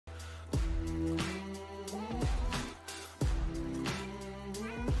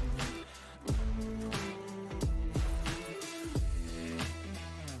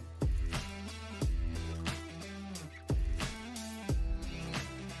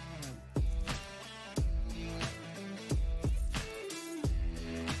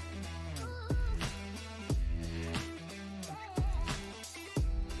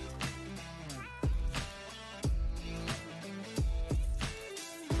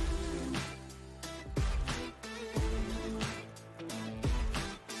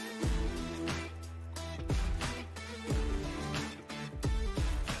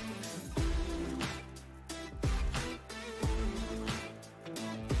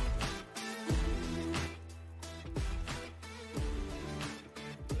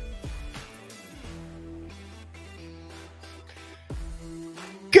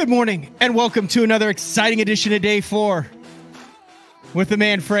Good morning and welcome to another exciting edition of Day 4 with the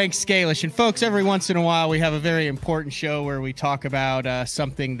man Frank Scalish. And folks, every once in a while we have a very important show where we talk about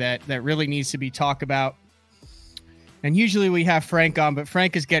something that really needs to be talked about. And usually we have Frank on, but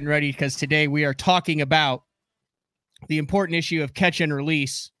Frank is getting ready because today we are talking about the important issue of catch and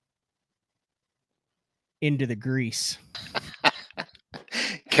release into the grease.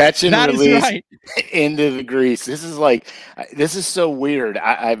 Catch and release right. into the grease. This is so weird.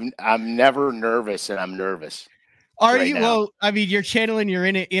 I'm never nervous, and I'm nervous. Are you? Now. Well, I mean, you're channeling your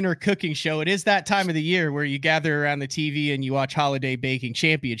inner cooking show. It is that time of the year where you gather around the TV and you watch holiday baking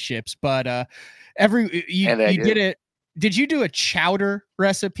championships. But you did it. Did you do a chowder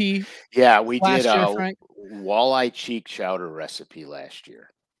recipe? Yeah, we did a walleye cheek chowder recipe last year.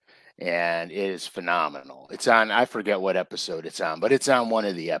 And it is phenomenal. It's on, I forget what episode it's on, but it's on one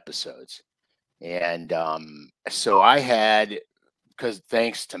of the episodes. And so I had, because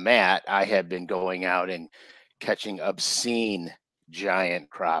thanks to Matt, I had been going out and catching obscene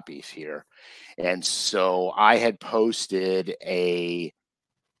giant crappies here. And so I had posted I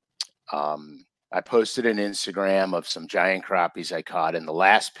posted an Instagram of some giant crappies I caught. And the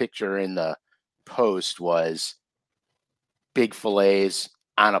last picture in the post was big fillets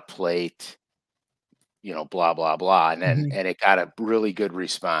on a plate, you know, blah, blah, blah. And then, and it got a really good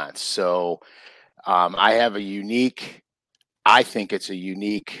response. So I have I think it's a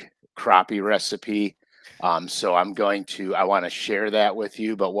unique crappie recipe. So I want to share that with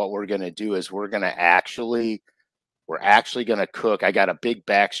you. But what we're going to do is we're actually going to cook. I got a big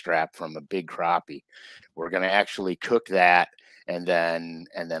backstrap from a big crappie. We're going to actually cook that. And then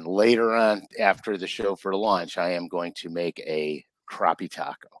later on after the show for lunch, I am going to make a crappie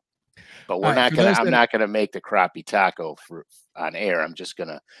taco. But I'm not going to make the crappie taco on air. I'm just going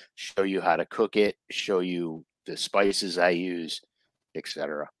to show you how to cook it, show you the spices I use,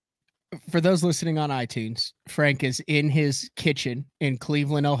 etc. For those listening on iTunes, Frank is in his kitchen in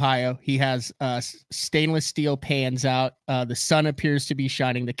Cleveland, Ohio. He has stainless steel pans out. The sun appears to be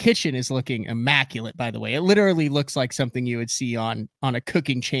shining. The kitchen is looking immaculate, by the way. It literally looks like something you would see on a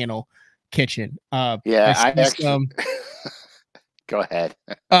cooking channel kitchen. Go ahead.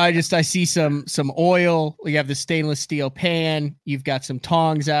 I see some oil. You have the stainless steel pan. You've got some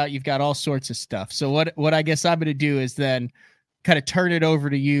tongs out. You've got all sorts of stuff. So what I guess I'm going to do is then kind of turn it over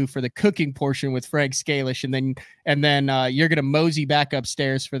to you for the cooking portion with Frank Scalish, and then you're going to mosey back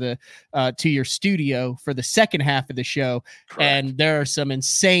upstairs for the to your studio for the second half of the show. Correct. And there are some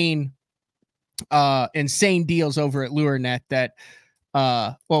insane deals over at LureNet that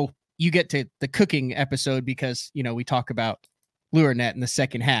you get to the cooking episode because we talk about LureNet in the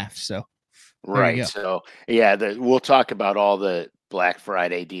second half. So right. So yeah, we'll talk about all the Black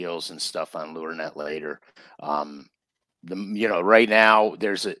Friday deals and stuff on LureNet later. Right now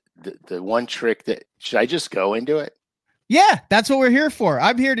there's the one trick that, should I just go into it? Yeah, that's what we're here for.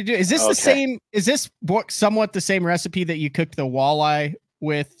 I'm here to do. Is this the same? Is this somewhat the same recipe that you cooked the walleye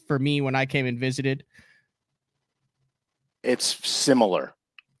with for me when I came and visited? It's similar.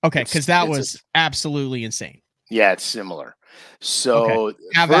 Okay, because that was absolutely insane. Yeah, it's similar. So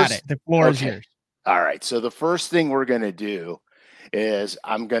have at it. The floor is yours. All right. So the first thing we're going to do is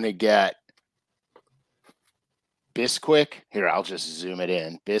I'm going to get Bisquick. Here, I'll just zoom it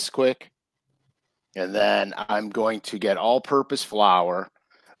in. Bisquick. And then I'm going to get all-purpose flour,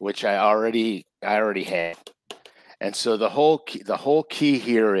 which I already have. And so the whole key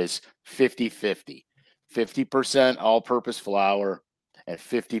here is 50-50. 50% all-purpose flour and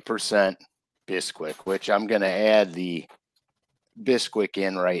 50% Bisquick, which I'm going to add the Bisquick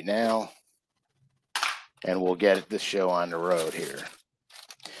in right now, and we'll get the show on the road here.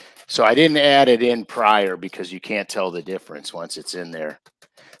 So I didn't add it in prior because you can't tell the difference once it's in there.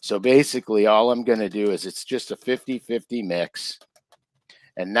 So basically all I'm going to do is it's just a 50-50 mix.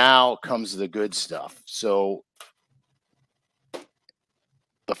 And now comes the good stuff. So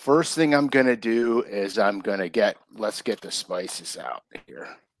the first thing I'm going to do is let's get the spices out here.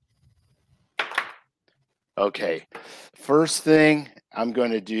 Okay, first thing I'm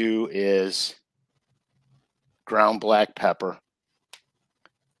going to do is ground black pepper.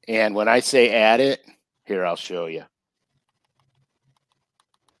 And when I say add it, here, I'll show you.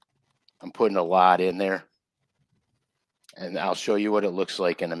 I'm putting a lot in there. And I'll show you what it looks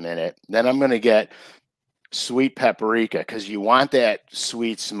like in a minute. Then I'm going to get sweet paprika because you want that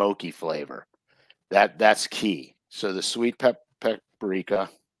sweet smoky flavor. That's key. So the sweet paprika.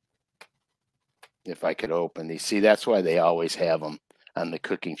 If I could open these. See, that's why they always have them on the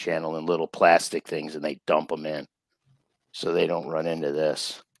cooking channel in little plastic things, and they dump them in so they don't run into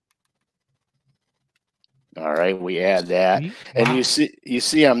this. All right, we add that. Wow. And you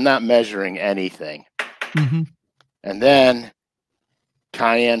see I'm not measuring anything. Mm-hmm. And then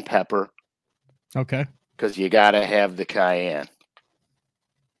cayenne pepper. Okay. Because you got to have the cayenne.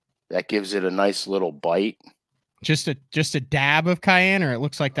 That gives it a nice little bite. Just a dab of cayenne, or it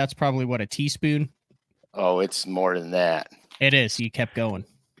looks like that's probably what, a teaspoon? Oh, it's more than that. It is. You kept going.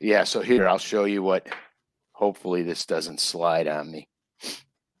 Yeah, so here, I'll show you what, hopefully this doesn't slide on me.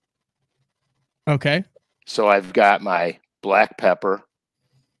 Okay. So I've got my black pepper,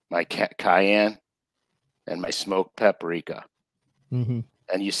 my cayenne, and my smoked paprika. Mm-hmm.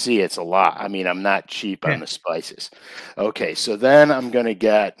 And you see it's a lot. I mean, I'm not cheap on the spices. Okay, so then I'm going to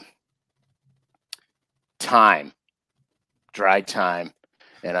get thyme, dried thyme,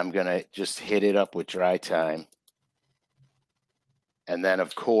 and I'm going to just hit it up with dry thyme. And then,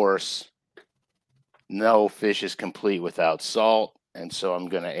 of course, no fish is complete without salt, and so I'm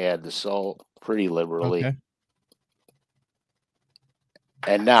going to add the salt pretty liberally. Okay.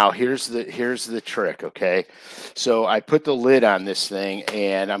 And now here's the trick, okay? So I put the lid on this thing,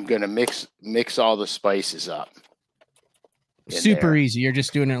 and I'm going to mix all the spices up. Super easy. You're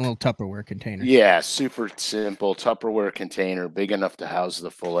just doing it in a little Tupperware container. Yeah, super simple Tupperware container, big enough to house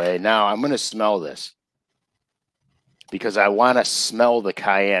the fillet. Now I'm going to smell this because I want to smell the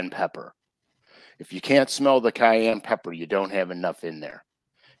cayenne pepper. If you can't smell the cayenne pepper, you don't have enough in there.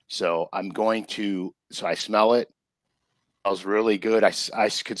 So I smell it. It smells really good. I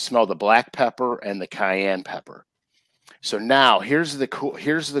could smell the black pepper and the cayenne pepper. So now here's the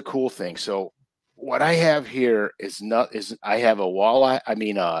cool thing. So what I have here is I have a walleye,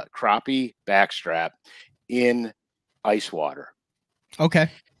 a crappie backstrap in ice water. Okay.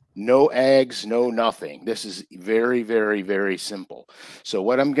 No eggs, no nothing. This is very, very, very simple. So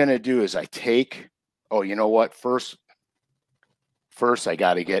what I'm going to do is you know what? First I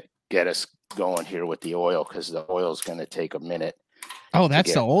got to get us going here with the oil, because the oil is going to take a minute. Oh,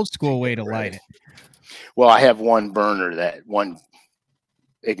 that's the old school way to light it. Well, I have one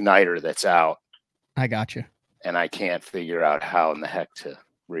igniter that's out. I got you. And I can't figure out how in the heck to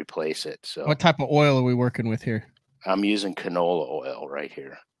replace it. So what type of oil are we working with here? I'm using canola oil right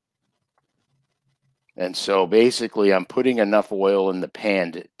here. And so basically I'm putting enough oil in the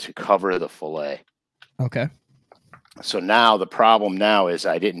pan to cover the fillet. Okay. So now the problem now is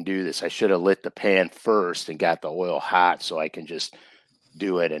I didn't do this. I should have lit the pan first and got the oil hot so I can just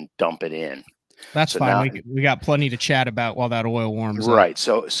do it and dump it in. That's fine. We got plenty to chat about while that oil warms up. Right.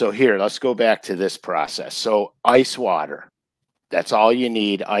 So here, let's go back to this process. So ice water, that's all you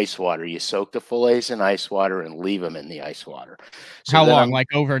need. Ice water. You soak the fillets in ice water and leave them in the ice water. So how long? Like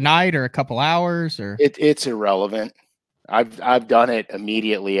overnight or a couple hours? Or it's irrelevant. I've done it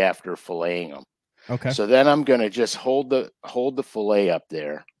immediately after filleting them. Okay. So then I'm gonna just hold the fillet up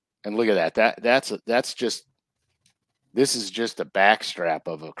there, and look at that. This is just a backstrap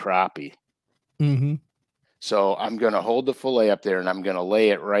of a crappie. Mm-hmm. So I'm gonna hold the fillet up there, and I'm gonna lay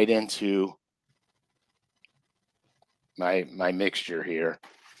it right into my mixture here.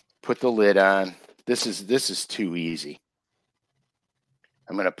 Put the lid on. This is too easy.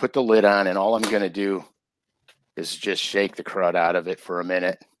 I'm gonna put the lid on, and all I'm gonna do is just shake the crud out of it for a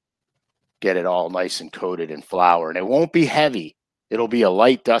minute. Get it all nice and coated in flour, and it won't be heavy. It'll be a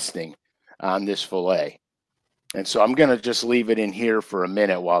light dusting on this fillet. And so I'm going to just leave it in here for a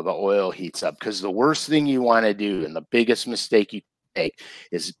minute while the oil heats up, because the worst thing you want to do, and the biggest mistake you make,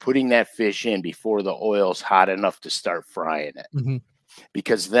 is putting that fish in before the oil's hot enough to start frying it. Mm-hmm.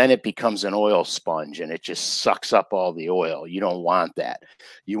 Because then it becomes an oil sponge and it just sucks up all the oil. You don't want that.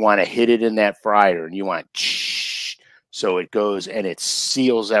 You want to hit it in that fryer, and you want so it goes and it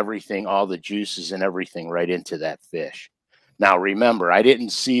seals everything, all the juices and everything right into that fish. Now, remember, I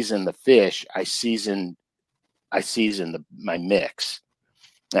didn't season the fish. I seasoned my mix,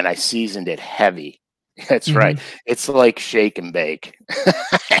 and I seasoned it heavy. That's right. It's like shake and bake.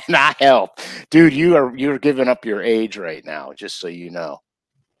 Not help. Dude, you're giving up your age right now, just so you know.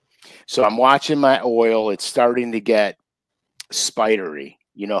 So I'm watching my oil. It's starting to get spidery.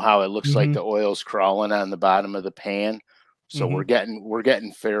 You know how it looks like the oil's crawling on the bottom of the pan? So we're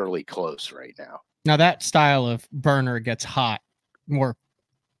getting fairly close right now. Now that style of burner gets hot more.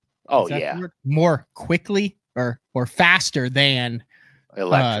 Oh yeah. More quickly or faster than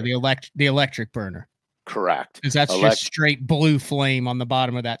the electric burner. Correct. Because that's just straight blue flame on the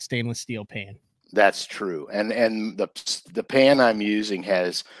bottom of that stainless steel pan. That's true. And the pan I'm using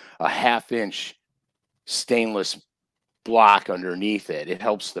has a 1/2-inch stainless block underneath it. It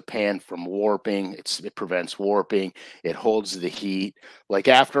helps the pan from warping. It prevents warping. It holds the heat. Like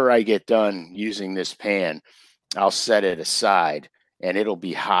after I get done using this pan, I'll set it aside and it'll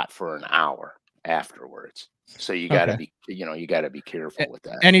be hot for an hour. afterwards. So you got to be, you got to be careful with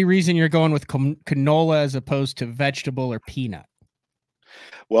that. Any reason you're going with canola as opposed to vegetable or peanut?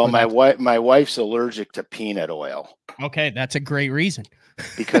 Well, my wife's allergic to peanut oil. Okay, that's a great reason.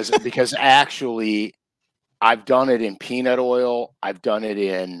 because actually, I've done it in peanut oil. I've done it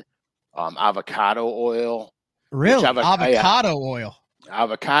in avocado oil. Really? Avocado oil?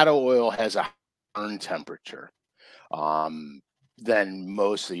 Avocado oil has a higher burn temperature than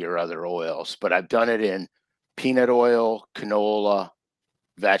most of your other oils. But I've done it in peanut oil, canola,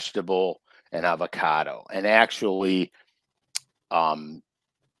 vegetable, and avocado. And actually,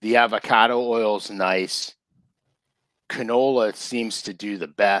 the avocado oil is nice. Canola seems to do the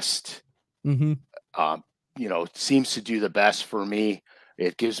best. Mm-hmm. Seems to do the best for me.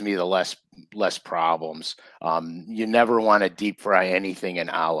 It gives me the less problems. You never want to deep fry anything in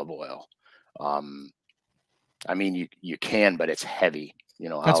olive oil. I mean, you can, but it's heavy.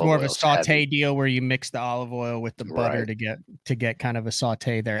 That's more of a saute deal where you mix the olive oil with the butter to get kind of a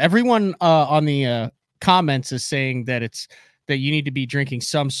saute there. Everyone on the comments is saying that that you need to be drinking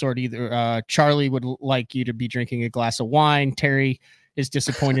some sort. Either Charlie would like you to be drinking a glass of wine. Terry is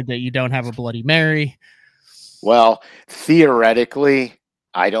disappointed that you don't have a Bloody Mary. Well, theoretically,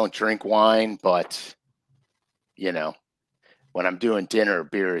 I don't drink wine, but when I'm doing dinner,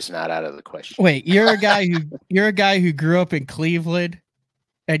 beer is not out of the question. Wait, you're a guy who grew up in Cleveland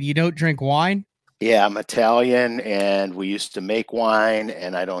and you don't drink wine? Yeah, I'm Italian and we used to make wine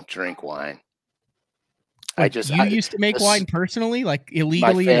and I don't drink wine. Like you used to make wine personally, like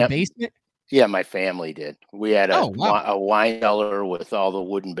illegally in a basement? Yeah, my family did. We had a wine cellar with all the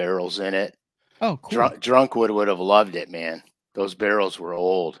wooden barrels in it. Oh, cool. Drunkwood would have loved it, man. Those barrels were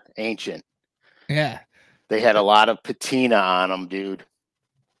old, ancient. Yeah. They had a lot of patina on them, dude.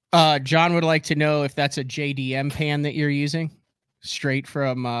 John would like to know if that's a JDM pan that you're using, straight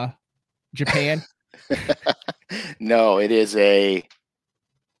from Japan. No, it is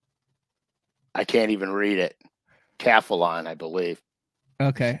I can't even read it. Caphalon, I believe.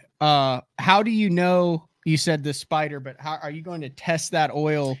 Okay. How do you know? You said the spider, but how are you going to test that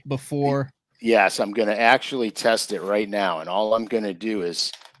oil before? Yes, I'm going to actually test it right now. And all I'm going to do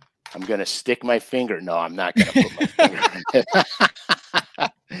is I'm going to stick my finger. No, I'm not going to put my finger in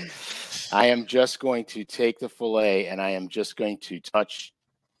it. I am just going to take the fillet and I am just going to touch.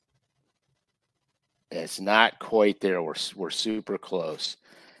 It's not quite there. We're super close.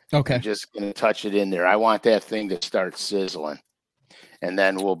 Okay. I'm just going to touch it in there. I want that thing to start sizzling. And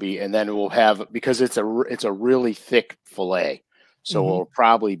then we'll have, because it's a really thick fillet. So it'll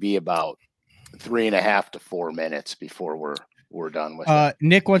probably be about 3.5 to 4 minutes before we're done with it.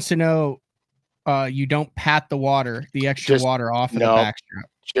 Nick wants to know, you don't pat the extra water off of the backstrap.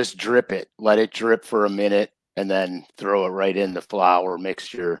 Just drip it. Let it drip for a minute and then throw it right in the flour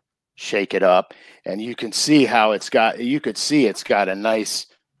mixture, shake it up. And you can see how it's got a nice,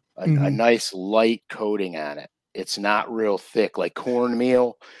 a nice light coating on it. It's not real thick like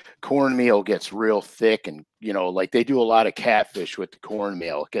cornmeal. Cornmeal gets real thick and, like they do a lot of catfish with the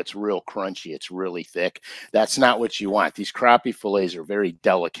cornmeal. It gets real crunchy. It's really thick. That's not what you want. These crappie fillets are very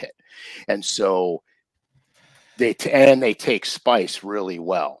delicate. And so they take spice really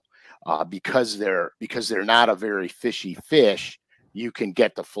well because they're not a very fishy fish. You can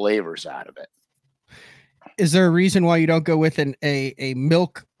get the flavors out of it. Is there a reason why you don't go with a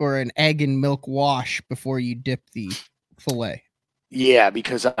milk or an egg and milk wash before you dip the fillet? Yeah,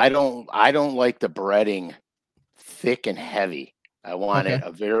 because I don't like the breading thick and heavy. I want it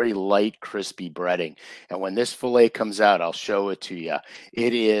a very light, crispy breading. And when this fillet comes out, I'll show it to you.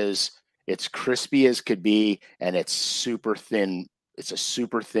 It's crispy as could be, and it's super thin. It's a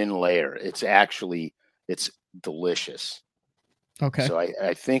super thin layer. It's delicious. Okay. So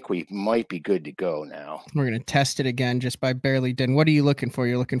I think we might be good to go now. We're going to test it again just by barely done. What are you looking for?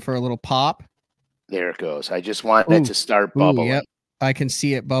 You're looking for a little pop? There it goes. I just want it to start bubbling. Yep. I can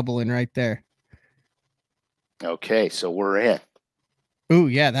see it bubbling right there. Okay, so we're in. Ooh,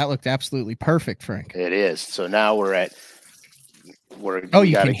 yeah, that looked absolutely perfect, Frank. It is. So now you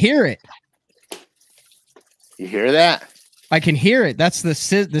can hear it. You hear that? I can hear it. That's the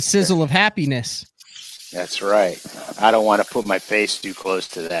sizzle of happiness. That's right. I don't want to put my face too close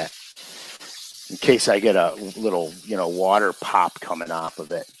to that in case I get a little, water pop coming off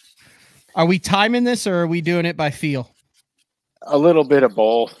of it. Are we timing this or are we doing it by feel? A little bit of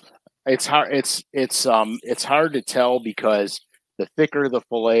both. It's hard. It's hard to tell because the thicker the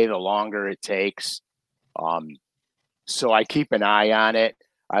fillet, the longer it takes. So I keep an eye on it.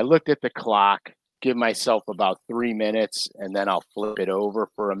 I looked at the clock, give myself about 3 minutes, and then I'll flip it over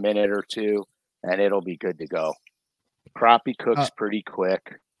for a minute or two. And it'll be good to go. Crappie cooks pretty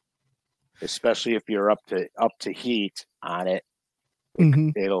quick. especially if you're up to heat on it.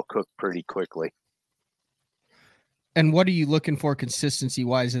 It'll cook pretty quickly. And what are you looking for consistency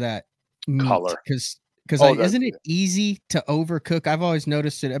wise of that meat? Color. Because isn't it easy to overcook? I've always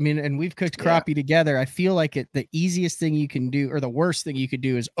noticed it. I mean, and we've cooked crappie together. I feel like the easiest thing you can do, or the worst thing you could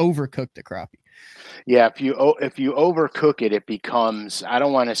do, is overcook the crappie. Yeah, if you overcook it, it becomes, I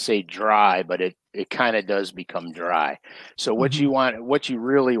don't want to say dry, but it kind of does become dry. So what you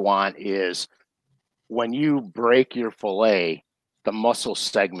really want is when you break your fillet, the muscle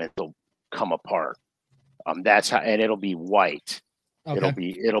segment will come apart. That's how, and it'll be white.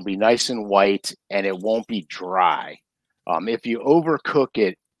 Okay. It'll be nice and white, and it won't be dry. If you overcook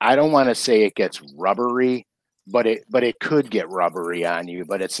it, I don't want to say it gets rubbery, but it could get rubbery on you,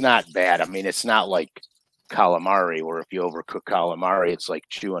 but it's not bad. I mean, it's not like calamari, where if you overcook calamari, it's like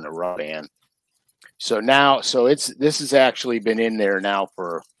chewing a rubber band. So this has actually been in there now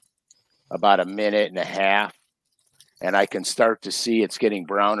for about a minute and a half, and I can start to see it's getting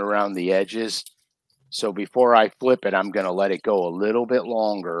brown around the edges. So before I flip it, I'm going to let it go a little bit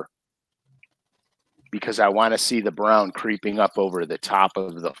longer, because I want to see the brown creeping up over the top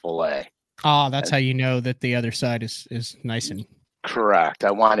of the fillet. Oh, that's how you know that the other side is nice and correct.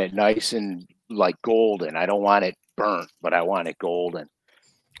 I want it nice and like golden. I don't want it burnt, but I want it golden.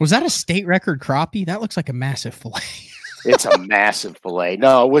 Was that a state record crappie? That looks like a massive fillet. It's a massive fillet.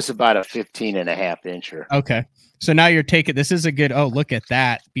 No, it was about a 15.5 incher. Okay. So now you're taking, this is a good, oh, look at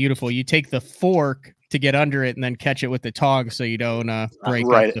that. Beautiful. You take the fork to get under it and then catch it with the tongs so you don't break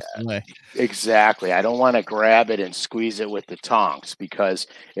up the fillet. Exactly. I don't want to grab it and squeeze it with the tongs, because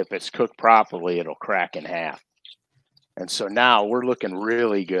if it's cooked properly, it'll crack in half. And so now we're looking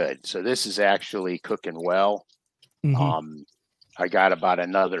really good. So this is actually cooking well. I got about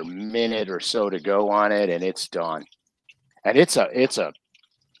another minute or so to go on it, and it's done. And it's a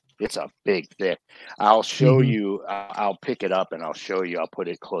big thick. I'll show you. I'll pick it up and I'll show you. I'll put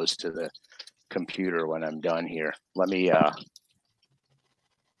it close to the computer when I'm done here. Let me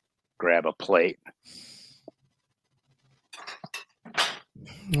grab a plate.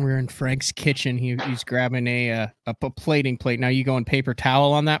 We're in Frank's kitchen. He's grabbing a plating plate. Now, you going paper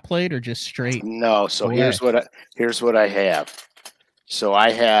towel on that plate or just straight? No. So here's what I have. So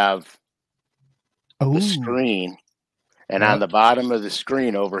I have the screen, and on the bottom of the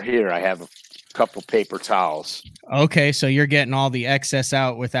screen over here, I have a couple paper towels. Okay, so you're getting all the excess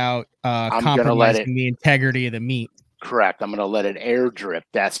out without compromising the integrity of the meat. Correct. I'm going to let it air drip.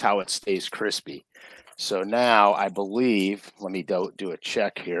 That's how it stays crispy. So now I believe, let me do a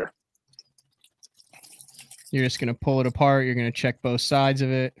check here. You're just going to pull it apart. You're going to check both sides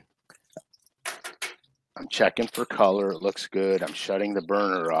of it. I'm checking for color. It looks good. I'm shutting the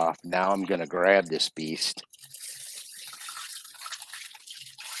burner off. Now I'm going to grab this beast.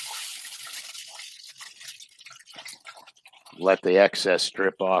 Let the excess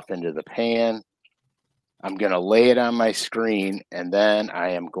drip off into the pan. I'm going to lay it on my screen, and then I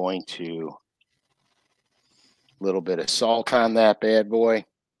am going to little bit of salt on that bad boy.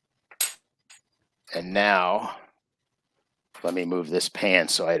 And now let me move this pan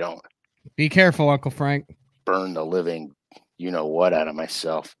so I don't be careful, Uncle Frank. Burn the living you know what out of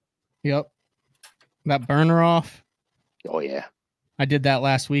myself. Yep. That burner off. Oh yeah. I did that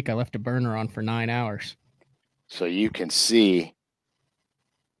last week. I left a burner on for 9 hours. So you can see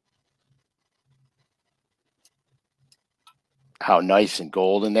how nice and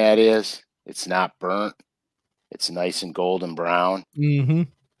golden that is. It's not burnt. It's nice and golden brown.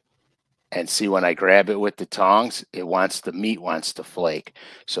 And see, when I grab it with the tongs, the meat wants to flake.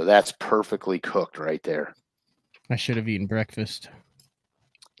 So that's perfectly cooked right there. I should have eaten breakfast.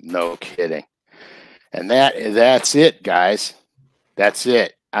 No kidding. And that's it, guys. That's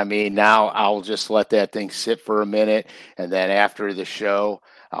it. I mean, now I'll just let that thing sit for a minute, and then after the show,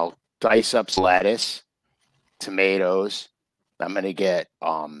 I'll dice up lettuce, tomatoes. I'm going to get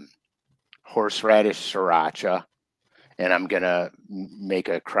horseradish sriracha, and I'm going to make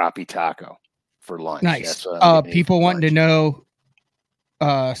a crappie taco for lunch. Nice. People wanting to know,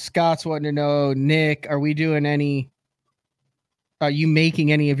 Scott's wanting to know, Nick, are you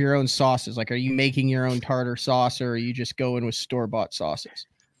making any of your own sauces? Like, are you making your own tartar sauce, or are you just going with store-bought sauces?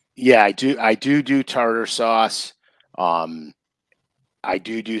 Yeah, I do tartar sauce. I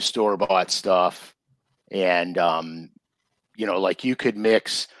do store-bought stuff. And, you know, like you could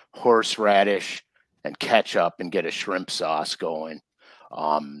mix horseradish and ketchup and get a shrimp sauce going.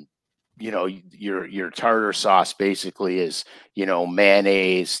 You know, your tartar sauce basically is, you know,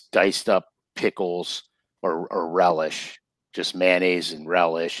 mayonnaise, diced up pickles or relish, just mayonnaise and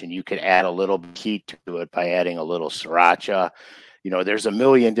relish. And you could add a little heat to it by adding a little sriracha. You know, there's a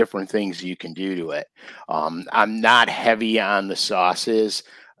million different things you can do to it. I'm not heavy on the sauces.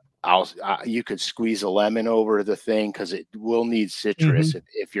 You could squeeze a lemon over the thing because it will need citrus.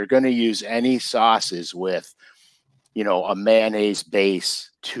 If you're going to use any sauces with, you know, a mayonnaise base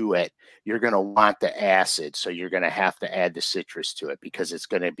to it, you're going to want the acid. So you're going to have to add the citrus to it because it's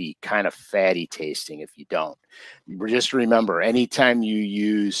going to be kind of fatty tasting if you don't. Just remember, anytime you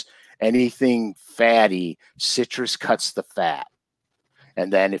use anything fatty, citrus cuts the fat.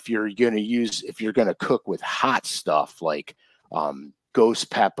 And then if you're going to cook with hot stuff like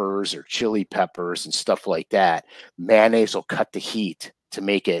ghost peppers or chili peppers and stuff like that, mayonnaise will cut the heat to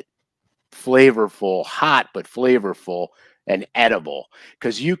make it flavorful, hot but flavorful and edible.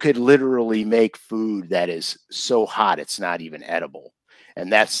 Because you could literally make food that is so hot it's not even edible, and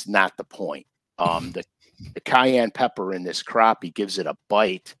that's not the point. The cayenne pepper in this crappie gives it a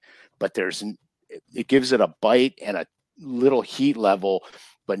bite, but it gives it a bite and a little heat level,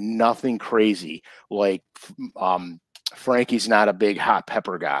 but nothing crazy. Like Frankie's not a big hot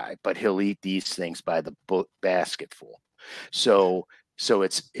pepper guy, but he'll eat these things by the basketful. So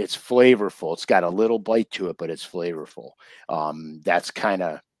it's flavorful. It's got a little bite to it, but it's flavorful. That's kind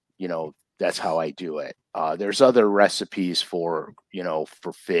of, you know, that's how I do it. There's other recipes for, you know,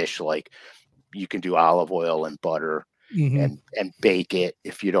 for fish, like you can do olive oil and butter and bake it.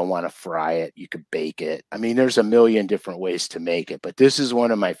 If you don't want to fry it, you could bake it. I mean, there's a million different ways to make it, but this is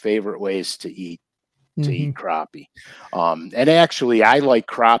one of my favorite ways to eat crappie. And actually, I like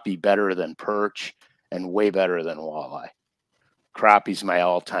crappie better than perch and way better than walleye. Crappie's my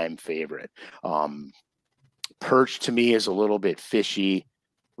all-time favorite. Perch to me is a little bit fishy,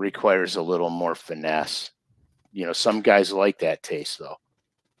 requires a little more finesse. You know, some guys like that taste though.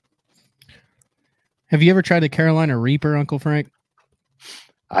 Have you ever tried the Carolina Reaper, Uncle Frank?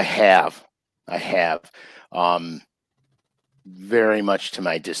 I have. Very much to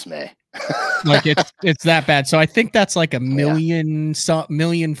my dismay. Like it's that bad. So I think that's like a million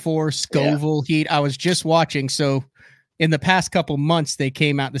four Scoville heat. I was just watching. So in the past couple months, they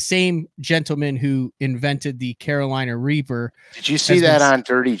came out, the same gentleman who invented the Carolina Reaper. Did you see that on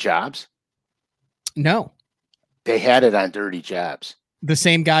Dirty Jobs? No. They had it on Dirty Jobs. The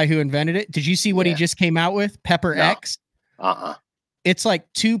same guy who invented it. Did you see what he just came out with? Pepper X? It's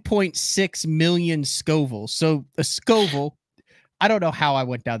like 2.6 million Scoville. So a Scoville, I don't know how I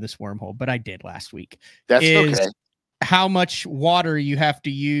went down this wormhole, but I did last week. That's okay. How much water you have to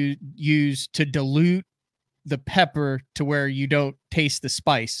use to dilute the pepper to where you don't taste the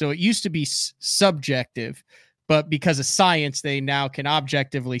spice. So it used to be subjective, but because of science, they now can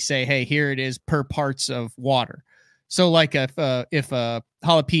objectively say, hey, here it is per parts of water. So like if a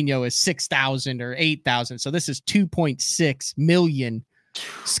jalapeno is 6,000 or 8,000, so this is 2.6 million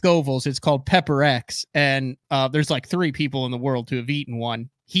Scovilles. It's called Pepper X, and there's like 3 people in the world who have eaten one.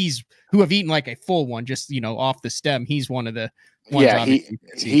 Who have eaten like a full one, just, you know, off the stem. He's one of the ones. Yeah,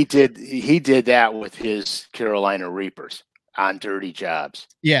 he did that with his Carolina Reapers on Dirty Jobs.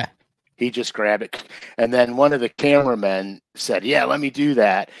 Yeah. He just grabbed it. And then one of the cameramen said, yeah, let me do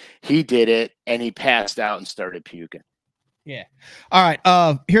that. He did it and he passed out and started puking. Yeah. All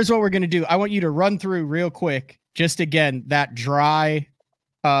right. Here's what we're going to do. I want you to run through real quick. Just again, that dry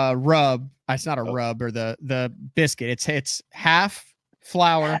rub. It's not a rub, or the biscuit. It's half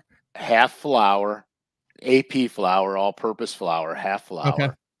flour. Half flour, AP flour, all-purpose flour, half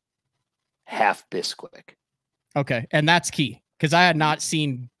flour, half Bisquick. Okay. And that's key, because I had not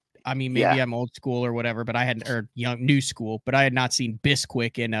seen, I mean, maybe I'm old school or whatever, but I hadn't, or new school, but I had not seen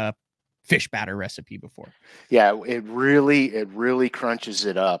Bisquick in a fish batter recipe before. Yeah, it really crunches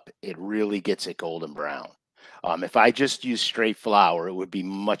it up. It really gets it golden brown. If I just use straight flour, it would be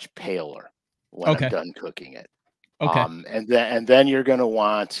much paler when I'm done cooking it. Okay. And then you're gonna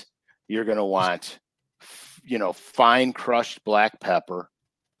want, you know, fine crushed black pepper,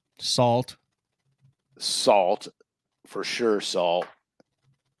 salt for sure, salt,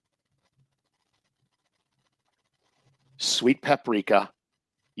 sweet paprika,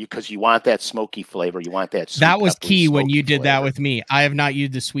 because you want that smoky flavor. You want that. That was key when you did that with me. I have not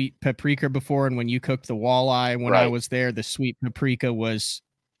used the sweet paprika before, and when you cooked the walleye when I was there, the sweet paprika was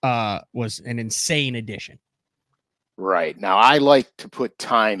an insane addition. Right. Now I like to put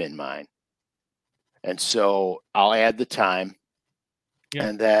thyme in mine, and so I'll add the thyme,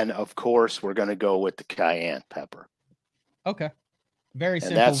 and then of course we're going to go with the cayenne pepper. Okay. Very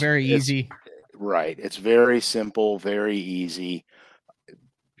simple, very easy. Right. It's very simple, very easy.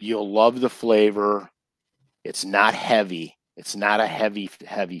 You'll love the flavor. It's not heavy. It's not a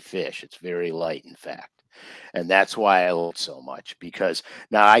heavy fish. It's very light, in fact. And that's why I love it so much, because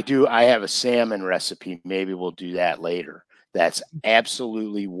now I have a salmon recipe. Maybe we'll do that later. that's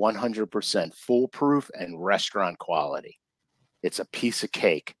absolutely 100% foolproof and restaurant quality. It's a piece of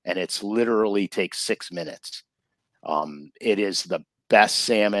cake, and it's literally takes 6 minutes. It is the best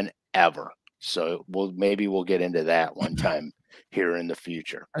salmon ever. So maybe we'll get into that one time here in the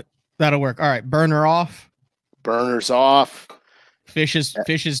future. That'll work. All right, burner off. Burners off. Fish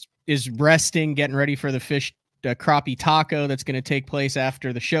is resting, getting ready for the fish crappie taco that's going to take place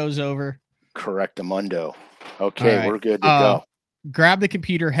after the show's over. Correctamundo. Okay, right. We're good to go. Grab the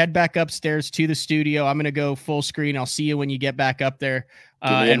computer, head back upstairs to the studio. I'm going to go full screen. I'll see you when you get back up there.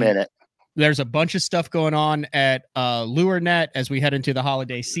 Give me a minute. There's a bunch of stuff going on at LureNet as we head into the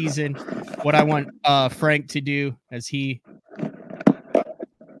holiday season. What I want Frank to do as he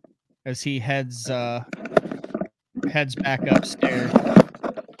heads back upstairs.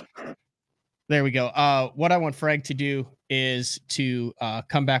 There we go. What I want Frank to do is to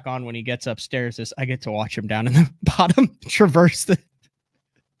come back on when he gets upstairs. Is I get to watch him down in the bottom traverse the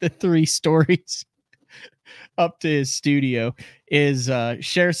 3 stories up to his studio, is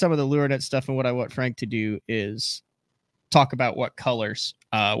share some of the LureNet stuff. And what I want Frank to do is talk about what colors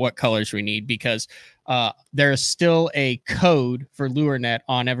we need, because there is still a code for LureNet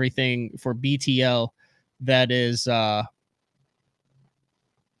on everything for BTL that is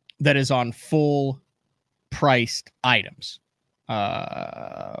on full priced items.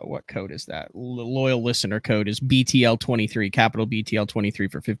 What code is that? Loyal listener code is BTL23, capital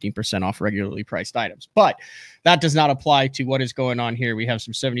BTL23 for 15% off regularly priced items. But that does not apply to what is going on here. We have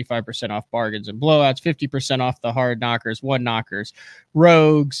some 75% off bargains and blowouts, 50% off the hard knockers, one knockers,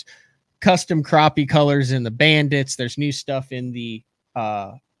 rogues, custom crappie colors in the bandits. There's new stuff in the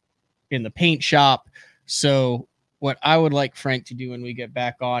paint shop. So what I would like Frank to do when we get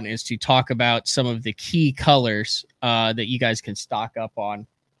back on is to talk about some of the key colors that you guys can stock up on.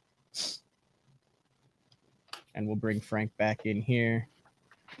 And we'll bring Frank back in here.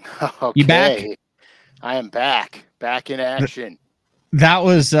 Okay. You back? I am back. Back in action. That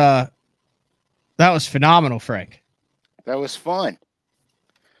was phenomenal, Frank. That was fun.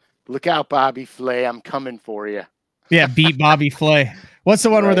 Look out, Bobby Flay. I'm coming for you. Yeah, beat Bobby Flay. What's the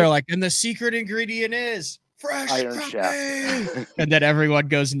one where they're like, and the secret ingredient is fresh Iron crappie. Chef. And then everyone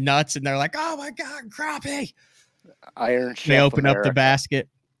goes nuts and they're like, oh my God, crappie. Iron Chef. They open America. up the basket.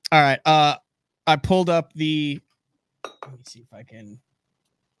 All right. I pulled up the, let me see if I can,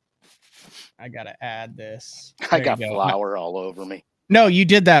 I got to add this. I got flour all over me. No, you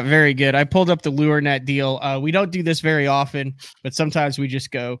did that very good. I pulled up the LureNet deal. We don't do this very often, but sometimes we just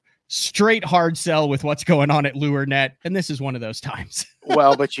go straight hard sell with what's going on at LureNet, and this is one of those times.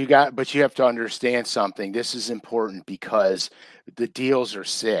 Well, but you have to understand something. This is important because the deals are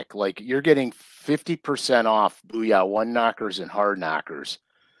sick. Like, you're getting 50% off Booyah one knockers and hard knockers.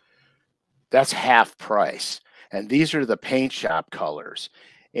 That's half price. And these are the paint shop colors.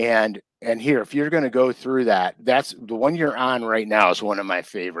 And here, if you're going to go through that, that's the one you're on right now is one of my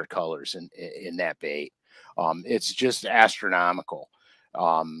favorite colors in that bait. It's just astronomical.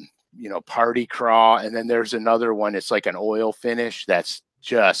 You know, party craw, and then there's another one. It's like an oil finish. That's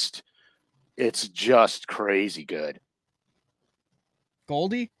just, it's just crazy good.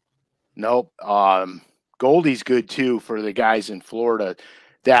 Goldie? Nope. Goldie's good too for the guys in Florida.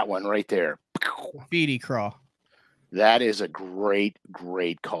 That one right there. Beady craw. That is a great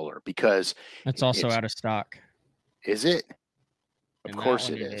color because it's also out of stock. Is it? Of course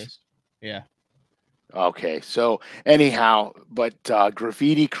it is. Yeah. Okay, so anyhow, but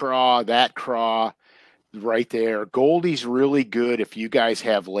graffiti craw, that craw right there. Goldie's really good if you guys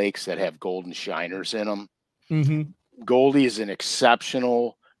have lakes that have golden shiners in them. Mm-hmm. Goldie is an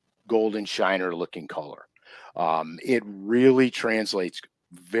exceptional golden shiner looking color. It really translates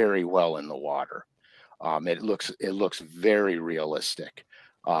very well in the water. It looks very realistic.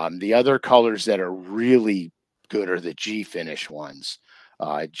 The other colors that are really good are the G finish ones.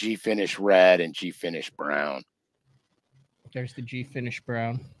 G finish red and G finish brown. There's the G finish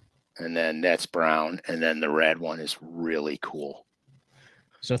brown. And then that's brown. And then the red one is really cool.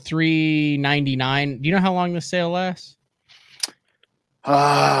 So $3.99. Do you know how long the sale lasts?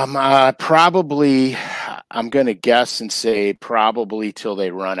 Probably, I'm going to guess and say probably till they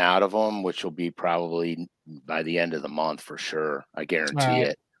run out of them, which will be probably by the end of the month for sure. I guarantee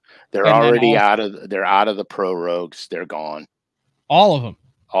it. They're already out of the Pro Rogues. They're gone. All of them.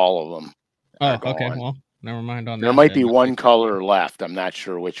 All of them. Oh, okay. Well, never mind on that. There might be one color left. I'm not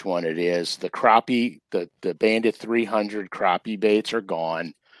sure which one it is. The crappie, the Bandit 300 crappie baits are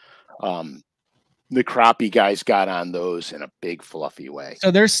gone. The crappie guys got on those in a big fluffy way.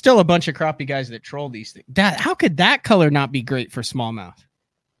 So there's still a bunch of crappie guys that troll these things. How could that color not be great for smallmouth?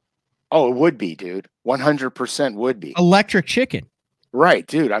 Oh, it would be, dude. 100% would be. Electric chicken. Right,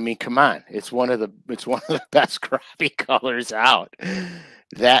 dude. I mean, come on. It's one of the best crappie colors out.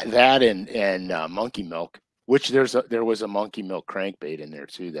 That and monkey milk, which there was a monkey milk crankbait in there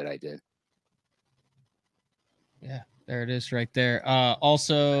too that I did. Yeah, there it is right there.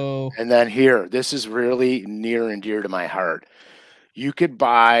 Also, and then here, this is really near and dear to my heart. You could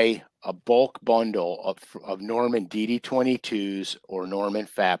buy a bulk bundle of Norman DD22s or Norman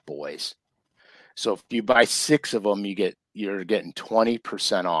Fat Boys. So if you buy 6 of them, you're getting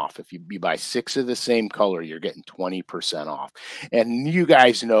 20% off. If you buy 6 of the same color, you're getting 20% off. And you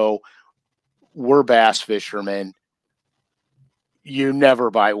guys know we're bass fishermen. You never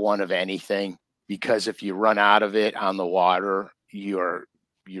buy one of anything, because if you run out of it on the water, you're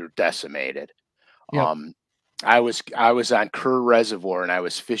decimated. yep. I was on Kerr Reservoir, and I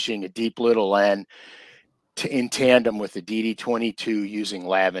was fishing a deep little end in tandem with the DD22 using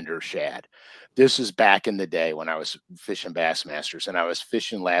lavender shad. This is back in the day when I was fishing Bassmasters, and I was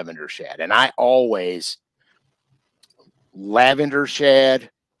fishing lavender shad. And I always, lavender shad,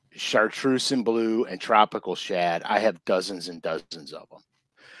 chartreuse and blue, and tropical shad, I have dozens and dozens of them,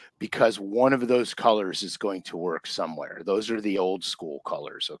 because one of those colors is going to work somewhere. Those are the old school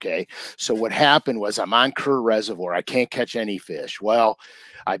colors, okay? So what happened was, I'm on Kerr Reservoir. I can't catch any fish. Well,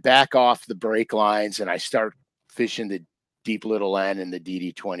 I back off the break lines and I start fishing the deep little end in the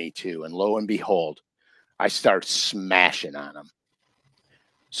DD22. And lo and behold, I start smashing on them.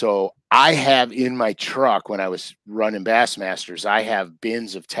 So I have in my truck, when I was running Bassmasters, I have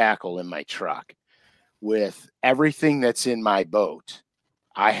bins of tackle in my truck with everything that's in my boat.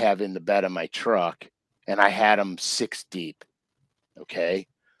 I have in the bed of my truck, and I had them 6 deep. Okay.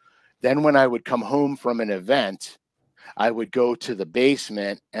 Then when I would come home from an event, I would go to the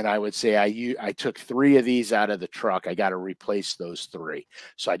basement and I would say, I took 3 of these out of the truck. I got to replace those 3.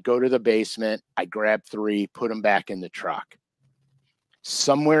 So I'd go to the basement, I'd grab 3, put them back in the truck.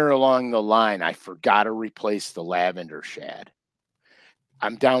 Somewhere along the line, I forgot to replace the lavender shad.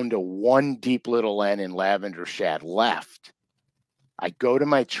 I'm down to 1 deep little end in lavender shad left. I go to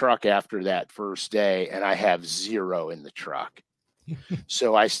my truck after that first day and I have 0 in the truck.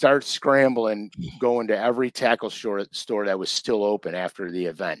 So I start scrambling, going to every tackle store that was still open after the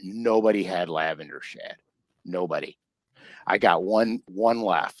event. Nobody had lavender shad. Nobody. I got one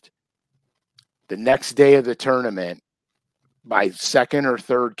left. The next day of the tournament, by second or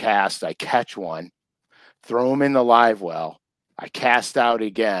third cast, I catch one, throw them in the live well. I cast out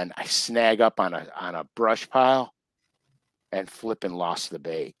again. I snag up on a brush pile and flip and lost the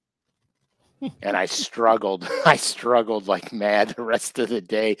bait. And I struggled like mad the rest of the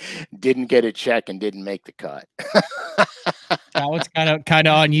day. Didn't get a check and didn't make the cut. That was kind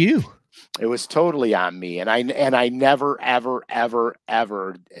of on you. It was totally on me. And I never, ever, ever,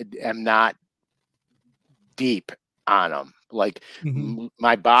 ever am not deep on them. Like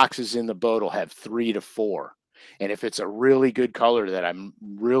my boxes in the boat will have 3 to 4. And if it's a really good color that I'm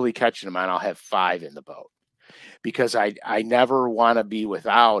really catching them on, I'll have 5 in the boat, because I never want to be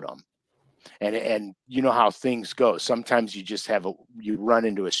without them. And you know how things go. Sometimes you just you run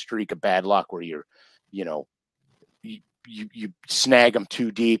into a streak of bad luck where you snag them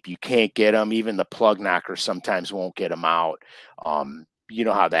too deep. You can't get them. Even the plug knocker sometimes won't get them out. You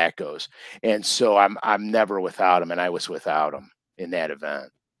know how that goes. And so I'm never without them. And I was without them in that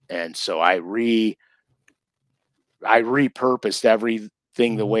event. And so I repurposed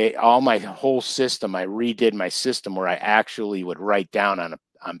everything the way, my whole system. I redid my system where I actually would write down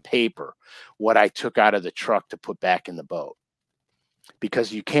on paper what I took out of the truck to put back in the boat,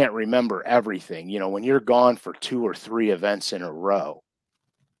 because you can't remember everything. You know, when you're gone for 2 or 3 events in a row,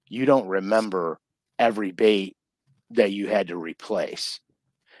 you don't remember every bait that you had to replace.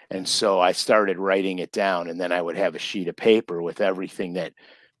 And so I started writing it down, and then I would have a sheet of paper with everything that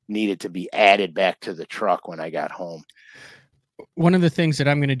needed to be added back to the truck when I got home. One of the things that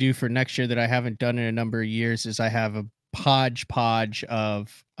I'm going to do for next year that I haven't done in a number of years is I have a hodgepodge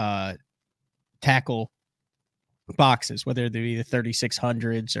of tackle boxes, whether they be the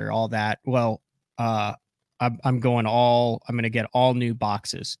 3600s or all that. Well, I'm going to get all new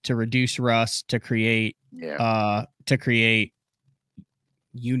boxes to reduce rust, to create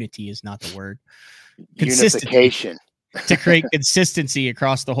unity is not the word. Unification. To create consistency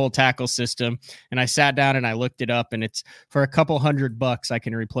across the whole tackle system. And I sat down and I looked it up, and it's for a couple $100 I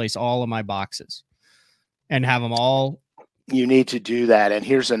can replace all of my boxes and have them all. You need to do that. And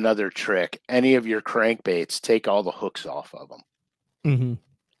here's another trick. Any of your crankbaits, take all the hooks off of them.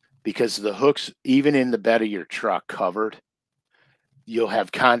 Because the hooks, even in the bed of your truck covered, you'll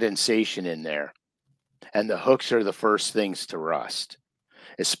have condensation in there. And the hooks are the first things to rust.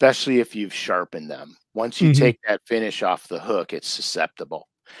 especially if you've sharpened them. Once you Mm-hmm. take that finish off the hook, it's susceptible.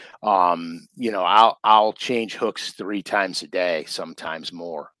 You know, I'll change hooks 3 times a day, sometimes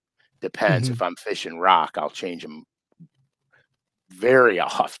more. Depends. Mm-hmm. If I'm fishing rock, I'll change them very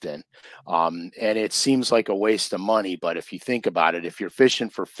often. And it seems like a waste of money, but if you think about it, if you're fishing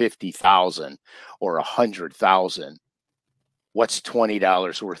for 50,000 or 100,000, what's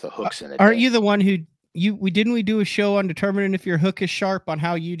 $20 worth of hooks in a Aren't day? you the one who didn't we do a show on determining if your hook is sharp, on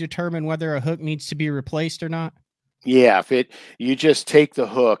how you determine whether a hook needs to be replaced or not? Yeah, you just take the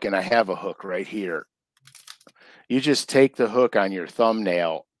hook, and I have a hook right here. You just take the hook on your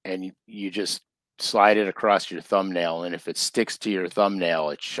thumbnail and you just slide it across your thumbnail, and if it sticks to your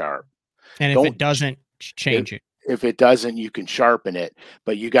thumbnail, it's sharp. And if it doesn't, change it. If it doesn't, you can sharpen it,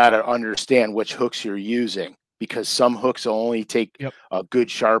 but you got to understand which hooks you're using, because some hooks will only take a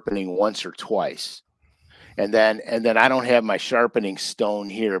good sharpening once or twice. And then I don't have my sharpening stone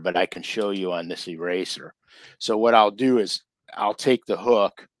here, but I can show you on this eraser. So what I'll do is I'll take the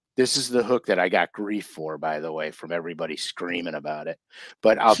hook. This is the hook that I got grief for, by the way, from everybody screaming about it.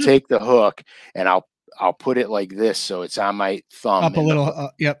 But I'll take the hook and I'll put it like this, so it's on my thumb. Up a little,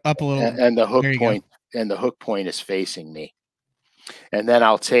 up a little. And the hook point, and the hook point is facing me. And then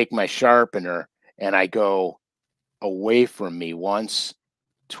I'll take my sharpener and I go away from me once,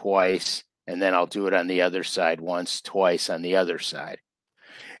 twice, and then I'll do it on the other side once, twice on the other side.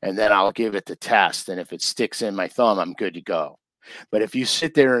 And then I'll give it the test. And if it sticks in my thumb, I'm good to go. But if you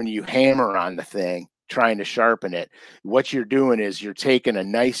sit there and you hammer on the thing, trying to sharpen it, what you're doing is you're taking a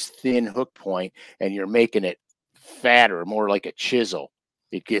nice thin hook point and you're making it fatter, more like a chisel.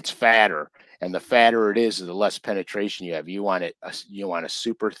 It gets fatter. And the fatter it is, the less penetration you have. You want a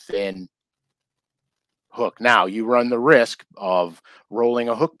super thin hook. Now you run the risk of rolling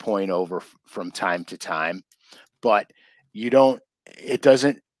a hook point over from time to time, but it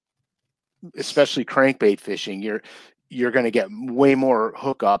doesn't, especially crankbait fishing, you're going to get way more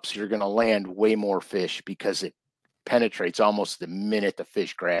hookups. You're going to land way more fish because it penetrates almost the minute the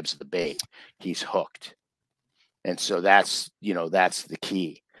fish grabs the bait. He's hooked. And so that's the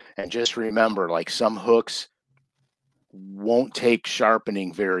key. And just remember, like, some hooks won't take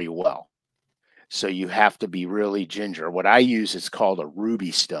sharpening very well. So you have to be really ginger. What I use is called a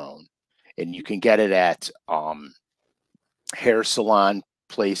ruby stone, and you can get it at hair salon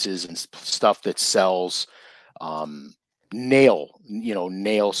places and stuff that sells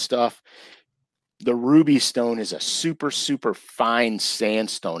nail stuff. The ruby stone is a super, super fine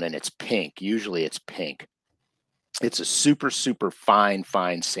sandstone, and it's pink. Usually it's pink. It's a super, super fine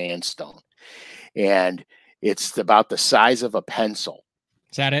sandstone. And it's about the size of a pencil.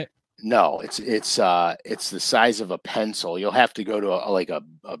 Is that it? No, it's the size of a pencil. You'll have to go to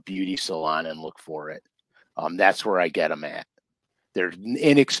a beauty salon and look for it. That's where I get them at. They're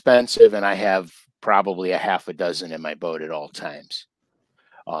inexpensive, and I have probably a half a dozen in my boat at all times.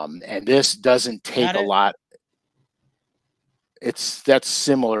 And this doesn't take a lot. That's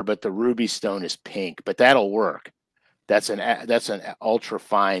similar, but the ruby stone is pink, but that'll work. That's an ultra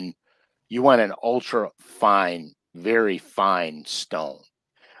fine. You want an ultra fine, very fine stone.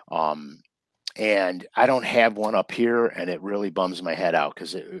 And I don't have one up here, and it really bums my head out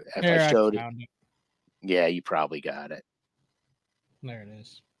because if I showed it, yeah, you probably got it. There it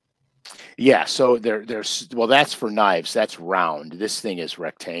is. Yeah, so there's well, that's for knives. That's round. This thing is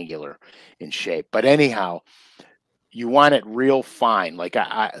rectangular in shape. But anyhow, you want it real fine. Like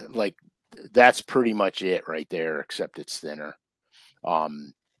that's pretty much it right there, except it's thinner.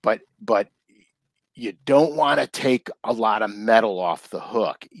 But you don't want to take a lot of metal off the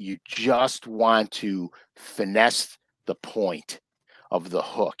hook. You just want to finesse the point of the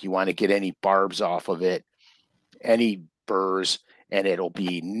hook. You want to get any barbs off of it, any burrs, and it'll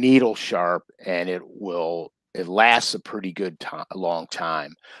be needle sharp, and it lasts a pretty good long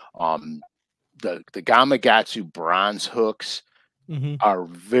time. The Gamakatsu bronze hooks are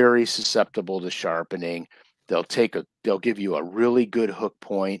very susceptible to sharpening. They'll give you a really good hook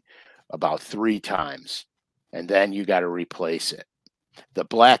point about 3 times, and then you got to replace it. The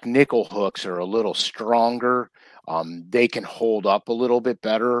black nickel hooks are a little stronger. They can hold up a little bit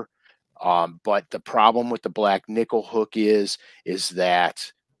better. But the problem with the black nickel hook is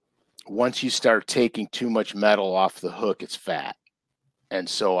that once you start taking too much metal off the hook, it's fat. And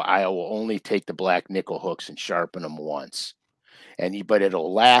so I will only take the black nickel hooks and sharpen them once. But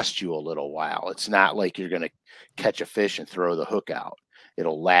it'll last you a little while. It's not like you're going to catch a fish and throw the hook out.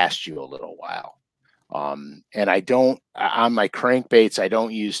 It'll last you a little while. And on my crankbaits, I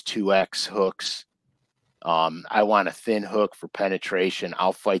don't use 2X hooks. I want a thin hook for penetration.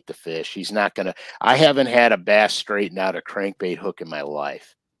 I'll fight the fish. He's not gonna. I haven't had a bass straighten out a crankbait hook in my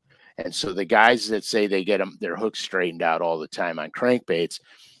life. And so the guys that say they get their hooks straightened out all the time on crankbaits,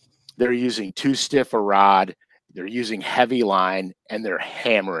 they're using too stiff a rod, they're using heavy line, and they're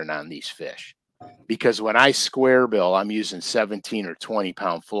hammering on these fish. Because when I square bill, I'm using 17 or 20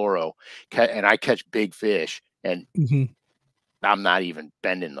 pound fluoro, and I catch big fish, and I'm not even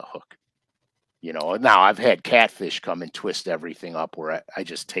bending the hook. You know, now I've had catfish come and twist everything up where I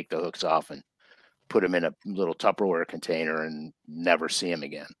just take the hooks off and put them in a little Tupperware container and never see them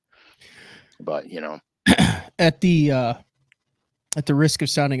again. But, you know, at the risk of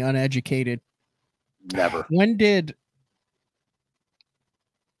sounding uneducated, never. When did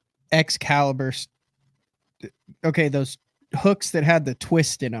Excalibur, okay, those hooks that had the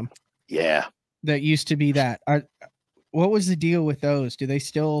twist in them, yeah, that used to be that, what was the deal with those? Do they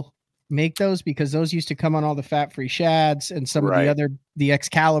still make those? Because those used to come on all the fat-free shads and some of the other, the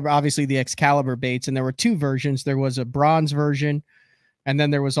Excalibur, obviously the Excalibur baits, and there were two versions. There was a bronze version, and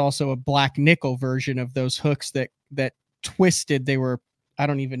then there was also a black nickel version of those hooks that twisted. They were, I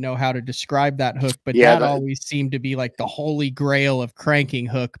don't even know how to describe that hook, but that always seemed to be like the holy grail of cranking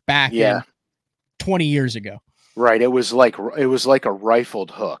hook back in 20 years ago. Right. It was like a rifled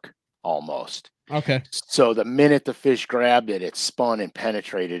hook almost. Okay. So the minute the fish grabbed it, it spun and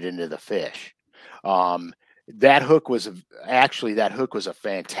penetrated into the fish. That hook was a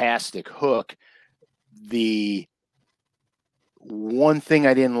fantastic hook. The one thing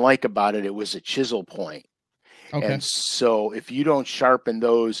I didn't like about it, it was a chisel point. Okay. And so if you don't sharpen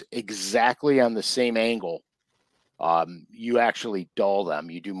those exactly on the same angle, you actually dull them.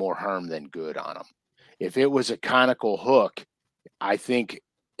 You do more harm than good on them. If it was a conical hook, I think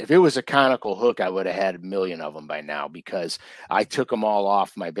if it was a conical hook, I would have had 1 million of them by now, because I took them all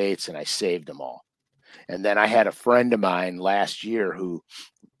off my baits and I saved them all. And then I had a friend of mine last year who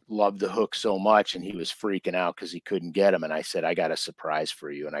loved the hook so much, and he was freaking out because he couldn't get them. And I said, I got a surprise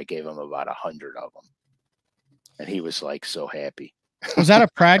for you. And I gave him about 100 of them. And he was like so happy. Was that a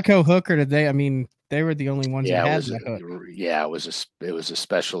Pradco hook, or did they? I mean, they were the only ones that had that hook. Yeah, it was a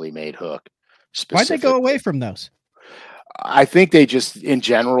specially made hook. Why'd they go away from those? I think they just in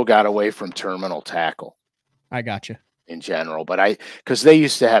general got away from terminal tackle. I gotcha. In general, but because they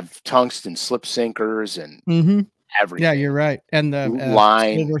used to have tungsten slip sinkers and everything. Yeah, you're right. And the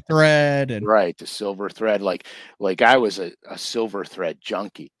line, silver thread, and the silver thread. Like I was a silver thread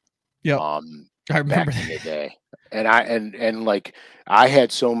junkie. Yeah. I remember back in the day. And I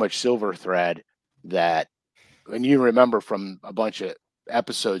had so much silver thread that, and you remember from a bunch of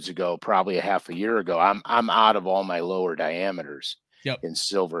episodes ago, probably a half a year ago, I'm out of all my lower diameters in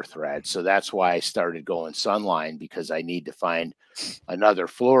silver thread. So that's why I started going Sunline, because I need to find another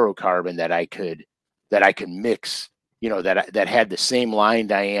fluorocarbon that I could mix, you know, that had the same line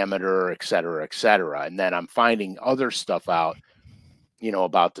diameter, et cetera, et cetera. And then I'm finding other stuff out, you know,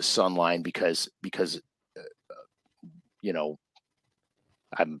 about the Sunline because you know,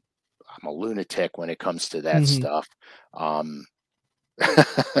 I'm a lunatic when it comes to that stuff.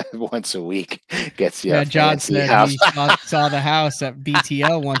 Once a week gets you. Yeah, John said he saw the house at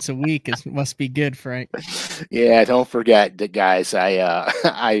BTL once a week. It must be good, Frank. Yeah, don't forget the guys.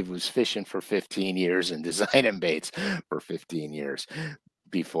 I was fishing for 15 years and designing baits for 15 years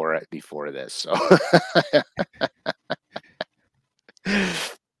before this. So,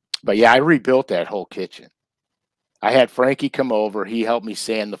 but yeah, I rebuilt that whole kitchen. I had Frankie come over. He helped me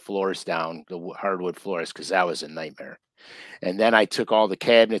sand the floors down, the hardwood floors, because that was a nightmare. And then I took all the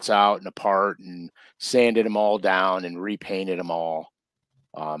cabinets out and apart and sanded them all down and repainted them all,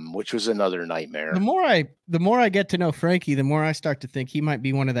 which was another nightmare. The more I get to know Frankie, the more I start to think he might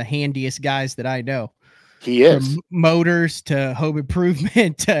be one of the handiest guys that I know. He is. From motors to home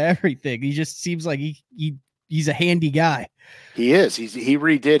improvement to everything. He just seems like he's a handy guy. He is. He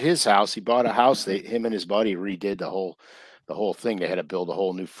redid his house. He bought a house. Him and his buddy redid the whole thing. They had to build a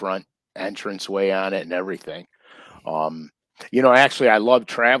whole new front entranceway on it and everything. You know, actually, I love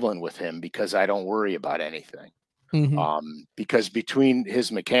traveling with him because I don't worry about anything. Because between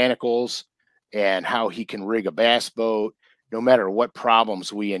his mechanicals and how he can rig a bass boat, no matter what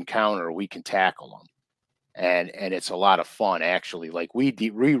problems we encounter, we can tackle them. And it's a lot of fun, actually. Like we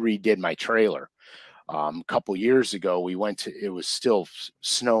redid my trailer. A couple years ago, it was still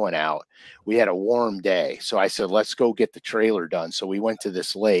snowing out. We had a warm day. So I said, let's go get the trailer done. So we went to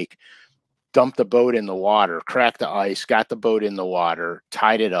this lake, dumped the boat in the water, cracked the ice, got the boat in the water,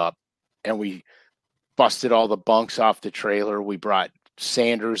 tied it up, and we busted all the bunks off the trailer. We brought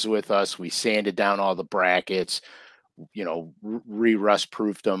sanders with us. We sanded down all the brackets. you know, re-rust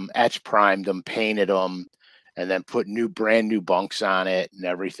proofed them, etch primed them, painted them, and then put brand new bunks on it and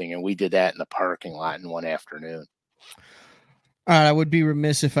everything. And we did that in the parking lot in one afternoon. I would be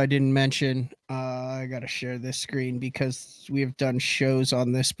remiss if I didn't mention, I got to share this screen because we have done shows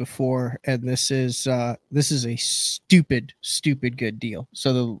on this before, and this is a stupid good deal.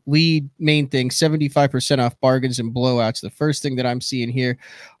 So the main thing, 75% off bargains and blowouts. The first thing that I'm seeing here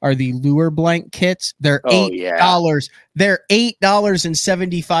are the lure blank kits. They're $8. Yeah. They're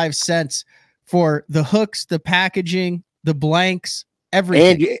 $8.75 for the hooks, the packaging, the blanks,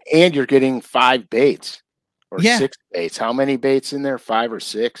 everything. And you're getting 5 baits. Or yeah. 6 baits. How many baits in there? 5 or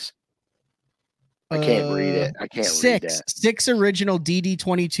 6? I can't read it. I can't read that. 6 original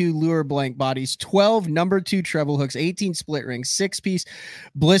DD22 lure blank bodies, 12 number 2 treble hooks, 18 split rings, 6-piece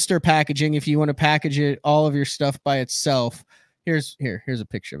blister packaging. If you want to package it, all of your stuff by itself. Here's a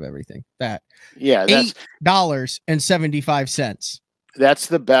picture of everything. That's $8.75. That's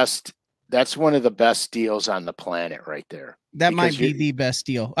the best. That's one of the best deals on the planet right there. That might be the best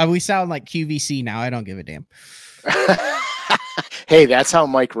deal. We sound like QVC now. I don't give a damn. Hey, that's how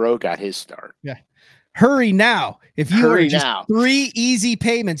Mike Rowe got his start. Yeah. Hurry now. If you are just 3 easy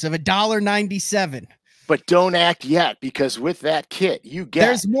payments of $1.97. But don't act yet, because with that kit, you get.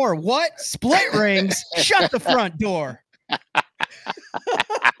 There's more. What? Split rings? Shut the front door.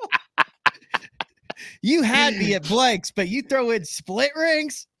 You had me at blanks, but you throw in split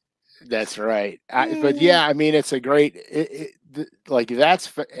rings? That's right. But yeah, I mean, it's a great, like that's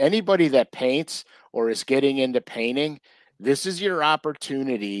for anybody that paints or is getting into painting. This is your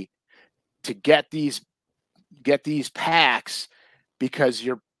opportunity to get these packs, because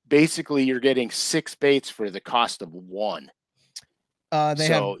you're getting 6 baits for the cost of 1. They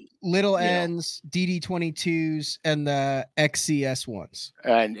have little ends, DD22s, and the XCS ones,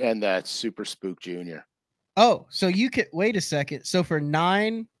 and that Super Spook Junior. Oh, so you could wait a second. So for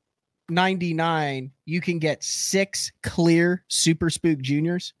 $9.99, you can get 6 clear Super Spook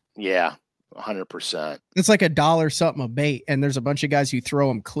Juniors. Yeah, 100%. It's like $1 something a bait, and there's a bunch of guys who throw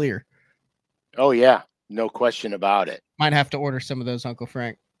them clear. Oh yeah, no question about it. Might have to order some of those, Uncle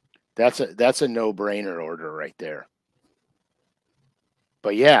Frank. That's a no-brainer order right there.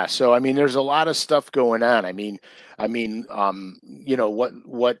 But yeah, so I mean, there's a lot of stuff going on. I mean, you know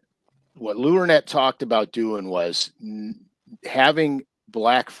what LureNet talked about doing was having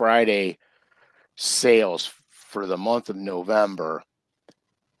Black Friday sales for the month of November,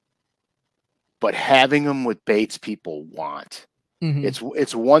 but having them with baits people want. Mm-hmm.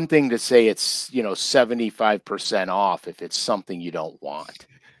 It's one thing to say it's 75% off if it's something you don't want.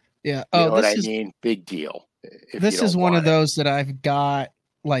 Yeah. You know what I mean? Big deal. This is one of those that I've got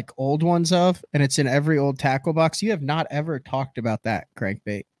like old ones of, and it's in every old tackle box. You have not ever talked about that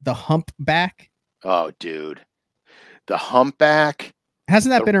crankbait, the humpback. Oh, dude, the humpback.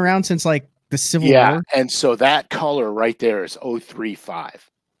 Hasn't that been around since like the Civil War? Yeah, and so that color right there is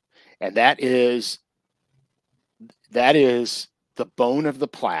 035, and that is the bone of the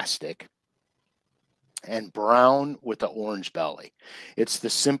plastic and brown with the orange belly. It's the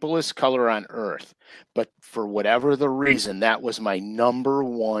simplest color on earth, but for whatever the reason, that was my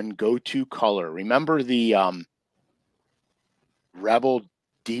 #1 go-to color. Remember the Rebel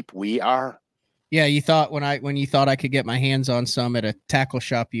Deep We Are? Yeah, you thought when you thought I could get my hands on some at a tackle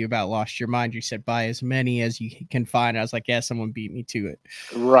shop, you about lost your mind. You said buy as many as you can find. I was like, yeah, someone beat me to it.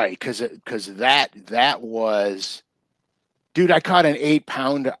 Right, because that was, dude, I caught an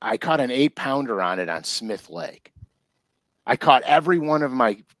 8-pounder. I caught an 8-pounder on it on Smith Lake. I caught every one of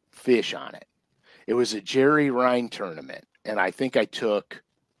my fish on it. It was a Jerry Ryan tournament, and I think I took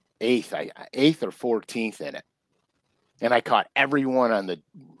 8th or 14th in it. And I caught every one on the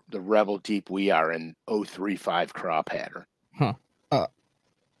Rebel Deep We Are in 035 crop hatter. Huh.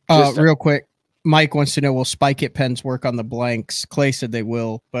 Real quick, Mike wants to know, will Spike It pens work on the blanks? Clay said they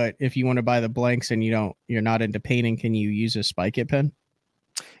will, but if you want to buy the blanks and you're not into painting, can you use a Spike It pen?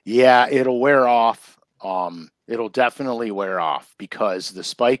 Yeah, it'll wear off. It'll definitely wear off, because the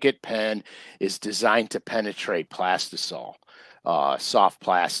Spike It pen is designed to penetrate plastisol, soft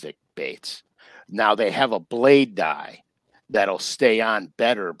plastic baits. Now they have a blade die that'll stay on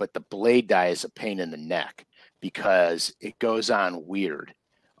better, but the blade die is a pain in the neck because it goes on weird.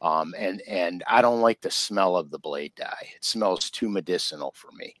 And I don't like the smell of the blade dye. It smells too medicinal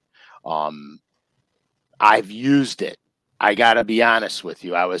for me. I've used it. I got to be honest with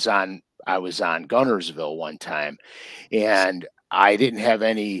you. I was on Gunnersville one time, and I didn't have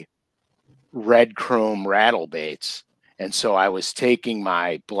any red chrome rattle baits. And so I was taking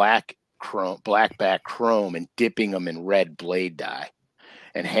my blackback chrome and dipping them in red blade dye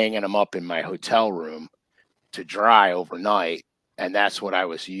and hanging them up in my hotel room. to dry overnight, and that's what I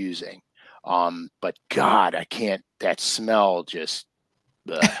was using. But God, I can't, that smell just,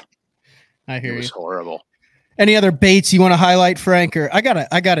 I hear it was you. horrible. Any other baits you want to highlight, Frank? Or I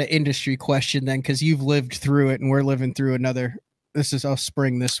got an industry question then, because you've lived through it and we're living through another. I'll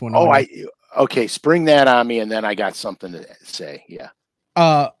spring this one. Oh, okay, spring that on me, and then I got something to say. Yeah.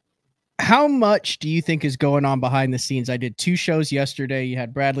 How much do you think is going on behind the scenes? I did 2 shows yesterday. You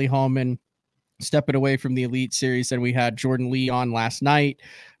had Bradley Hallman stepping away from the Elite Series, and we had Jordan Lee on last night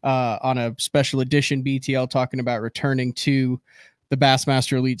on a special edition BTL talking about returning to the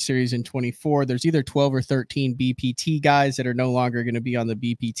Bassmaster Elite Series in 24. There's either 12 or 13 BPT guys that are no longer going to be on the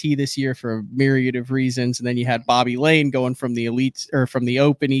BPT this year for a myriad of reasons. And then you had Bobby Lane going from the Elite or from the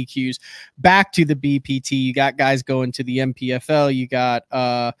Open EQs back to the BPT. You got guys going to the MPFL. You got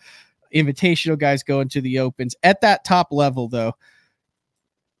invitational guys going to the Opens. At that top level, though,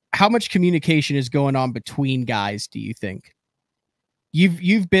 how much communication is going on between guys, do you think?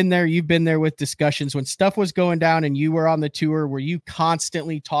 You've been there with discussions when stuff was going down and you were on the tour. Were you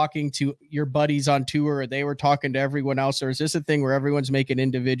constantly talking to your buddies on tour, or they were talking to everyone else? Or is this a thing where everyone's making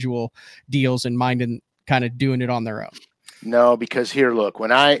individual deals and minding, kind of doing it on their own? No, because here, look,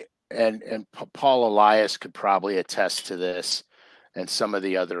 when and Paul Elias could probably attest to this, and some of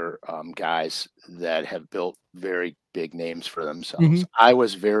the other guys that have built very big names for themselves. Mm-hmm. I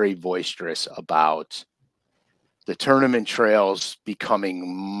was very boisterous about the tournament trails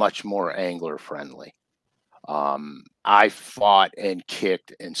becoming much more angler friendly. I fought and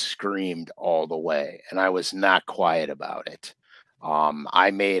kicked and screamed all the way, and I was not quiet about it. I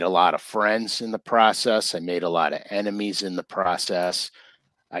made a lot of friends in the process. I made a lot of enemies in the process.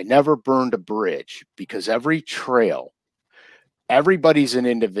 I never burned a bridge, because every trail, everybody's an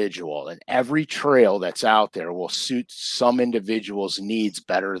individual, and every trail that's out there will suit some individuals' needs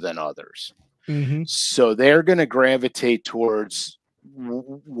better than others. Mm-hmm. So they're going to gravitate towards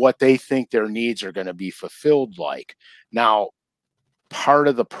what they think their needs are going to be fulfilled like. Now, part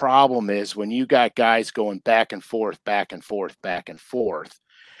of the problem is when you got guys going back and forth, back and forth, back and forth,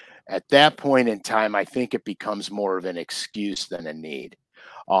 at that point in time, I think it becomes more of an excuse than a need.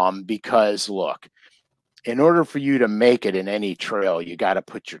 Because look, in order for you to make it in any trail, you got to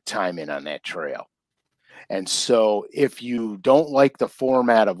put your time in on that trail. And so if you don't like the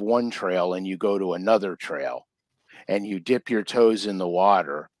format of one trail and you go to another trail and you dip your toes in the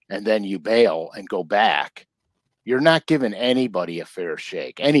water and then you bail and go back, you're not giving anybody a fair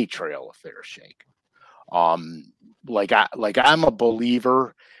shake, any trail a fair shake. Like I'm a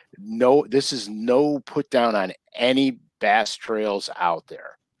believer. No, this is no put down on any bass trails out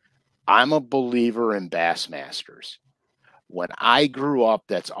there. I'm a believer in Bassmasters. When I grew up,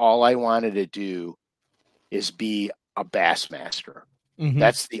 that's all I wanted to do, is be a Bassmaster. Mm-hmm.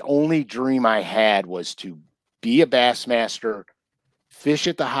 That's the only dream I had, was to be a Bassmaster, fish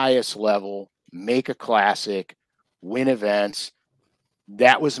at the highest level, make a classic, win events.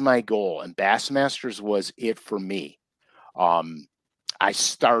 That was my goal, and Bassmasters was it for me. I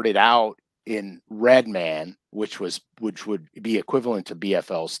started out in Redman, which would be equivalent to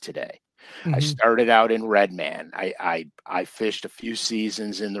BFLs today. Mm-hmm. I started out in Redman. I fished a few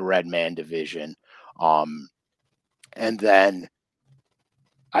seasons in the Redman division. And then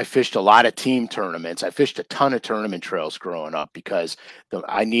I fished a lot of team tournaments. I fished a ton of tournament trails growing up, because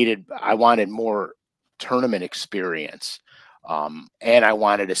I wanted more tournament experience. And I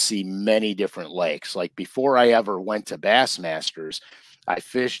wanted to see many different lakes. Like before I ever went to Bassmasters, I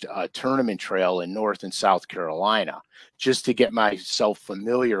fished a tournament trail in North and South Carolina just to get myself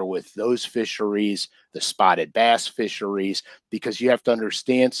familiar with those fisheries, the spotted bass fisheries, because you have to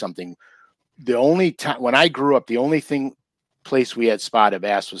understand something. The only time when I grew up, the only place we had spotted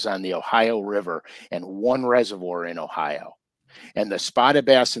bass was on the Ohio River and one reservoir in Ohio. And the spotted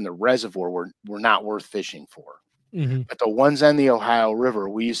bass in the reservoir were not worth fishing for. Mm-hmm. But the ones on the Ohio River,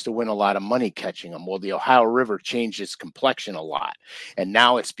 we used to win a lot of money catching them. Well, the Ohio River changed its complexion a lot, and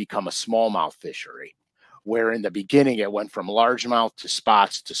now it's become a smallmouth fishery, where in the beginning it went from largemouth to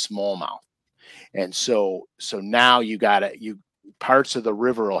spots to smallmouth. And so now parts of the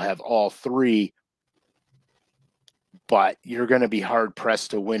river will have all three, but you're going to be hard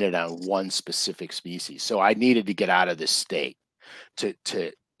pressed to win it on one specific species. So I needed to get out of this state to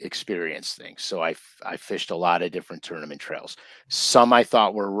experience things. So I fished a lot of different tournament trails. Some I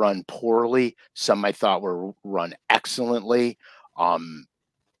thought were run poorly. Some I thought were run excellently. And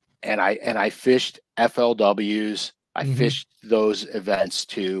I fished FLWs. I fished those events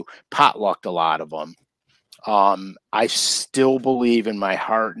too. Potlucked a lot of them. I still believe in my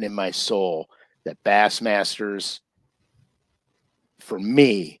heart and in my soul that Bassmasters, for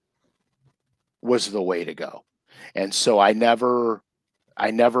me, was the way to go. And so I never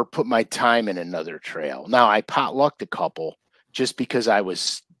put my time in another trail. Now I potlucked a couple just because I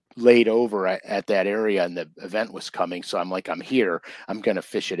was laid over at that area and the event was coming. So I'm like, I'm here, I'm going to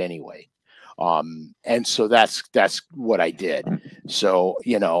fish it anyway. And so that's what I did. So,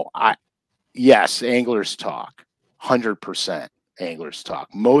 you know, yes, anglers talk, 100% anglers talk,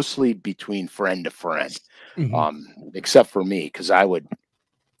 mostly between friend to friend. Except for me, because I would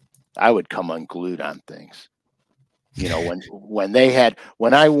come unglued on things. You know,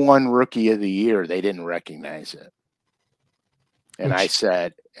 when I won Rookie of the Year, they didn't recognize it, and I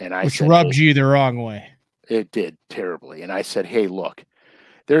said, which rubbed you the wrong way. It did terribly, and I said, hey, look,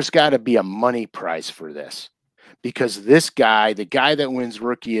 there's got to be a money prize for this, because this guy, the guy that wins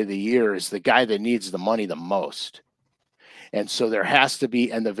Rookie of the Year, is the guy that needs the money the most. And so there has to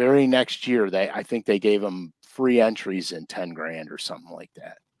be, and the very next year, I think they gave him free entries in 10 grand or something like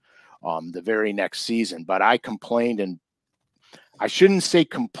that. The very next season. But I complained, and I shouldn't say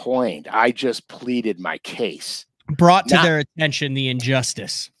complained. I just pleaded my case. Brought to their attention the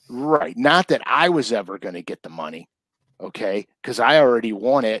injustice. Right. Not that I was ever going to get the money. Okay. Because I already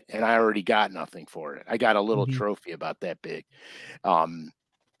won it and I already got nothing for it. I got a little trophy about that big. And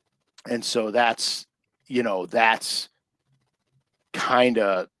so that's, you know, that's kind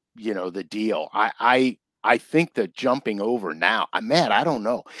of, you know, the deal. I think the jumping over now, Matt, I don't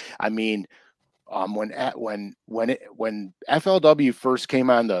know. I mean, when FLW first came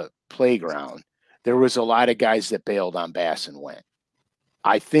on the playground, there was a lot of guys that bailed on bass and went.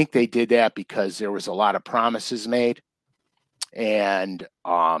 I think they did that because there was a lot of promises made, and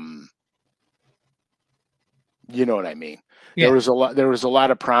you know what I mean. Yeah. There was a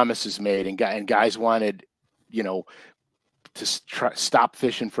lot of promises made, and guys wanted, you know, to stop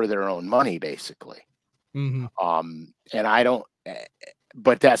fishing for their own money, basically. And I don't,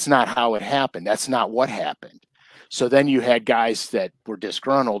 but that's not how it happened. That's not what happened. So then you had guys that were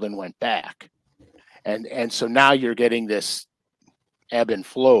disgruntled and went back. And so now you're getting this ebb and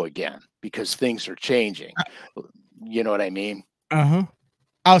flow again because things are changing. You know what I mean? I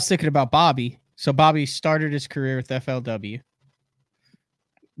was thinking about Bobby. So Bobby started his career with FLW.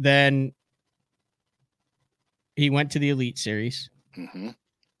 Then he went to the Elite Series.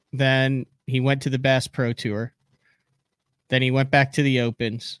 Then he went to the Bass Pro Tour. Then he went back to the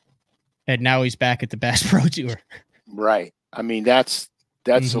Opens. And now he's back at the Bass Pro Tour. Right. I mean, that's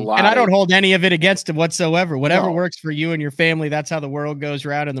a lot. And I don't hold any of it against him whatsoever. Whatever works for you and your family, that's how the world goes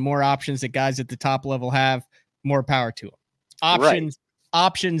around. And the more options that guys at the top level have, more power to them.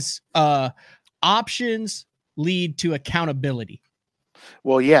 Options lead to accountability.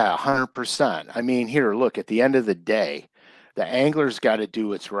 Well, yeah, 100%. I mean, here, look, at the end of the day, the angler's got to do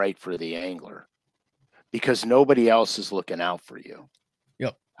what's right for the angler because nobody else is looking out for you.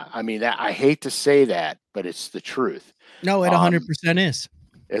 Yep. I mean, I hate to say that, but it's the truth. No, it 100% is.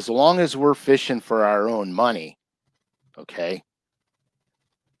 As long as we're fishing for our own money, okay,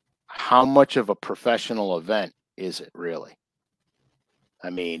 how much of a professional event is it really? I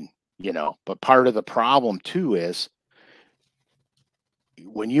mean, you know, but part of the problem too is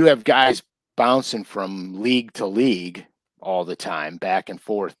when you have guys bouncing from league to league all the time, back and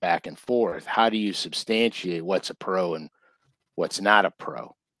forth, how do you substantiate what's a pro and what's not a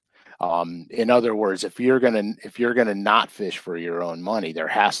pro? In other words, if you're gonna not fish for your own money, there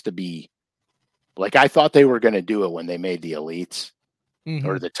has to be, like, I thought they were gonna do it when they made the elites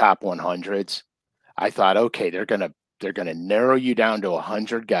or the top 100s. I thought, okay, they're gonna narrow you down to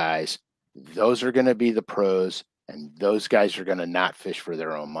 100 guys. Those are gonna be the pros, and those guys are gonna not fish for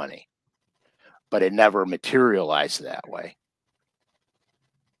their own money. But it never materialized that way.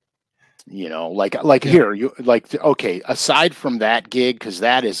 You know, like here, you like, okay, aside from that gig, because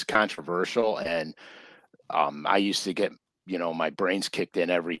that is controversial, and I used to get, you know, my brains kicked in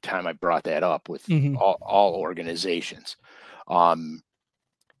every time I brought that up with all organizations. In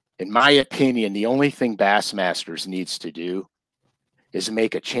my opinion, the only thing Bassmasters needs to do is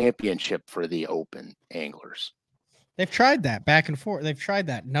make a championship for the open anglers. They've tried that back and forth. They've tried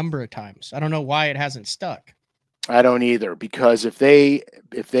that a number of times. I don't know why it hasn't stuck. I don't either, because if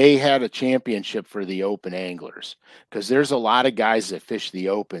they had a championship for the open anglers, because there's a lot of guys that fish the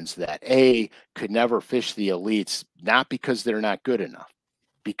opens that could never fish the elites, not because they're not good enough,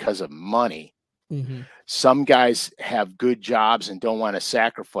 because of money. Some guys have good jobs and don't want to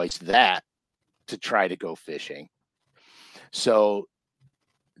sacrifice that to try to go fishing. So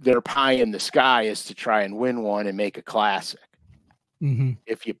their pie in the sky is to try and win one and make a classic.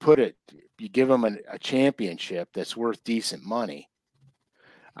 If you give them a championship that's worth decent money,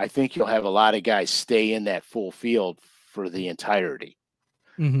 I think you'll have a lot of guys stay in that full field for the entirety.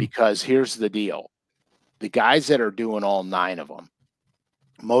 because here's the deal. The guys that are doing all 9 of them,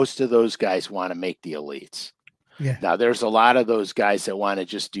 most of those guys want to make the elites. Yeah. Now there's a lot of those guys that want to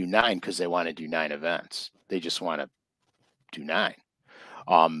just do 9 because they want to do 9 events. They just want to do 9.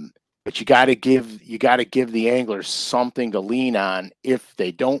 But you got to give the anglers something to lean on. If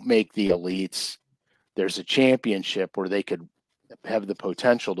they don't make the elites, there's a championship where they could have the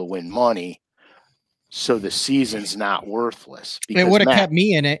potential to win money. So the season's not worthless. It would have kept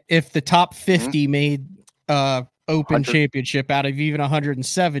me in it if the top 50 made Open championship out of even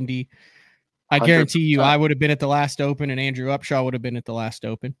 170. I guarantee you I would have been at the last Open and Andrew Upshaw would have been at the last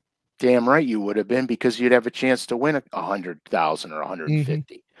Open. Damn right you would have been, because you'd have a chance to win 100,000 or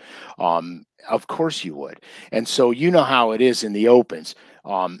 150. Of course you would. And so you know how it is in the Opens.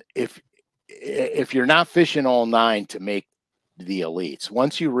 If you're not fishing all 9 to make the elites,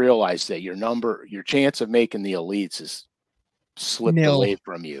 once you realize that your chance of making the elites is slipped away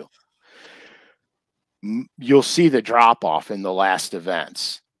from you, you'll see the drop off in the last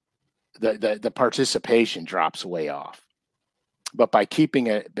events. The participation drops way off. But by keeping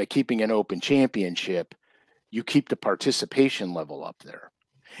an Open championship, you keep the participation level up there.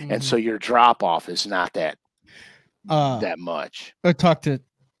 And so your drop off is not that much. I talked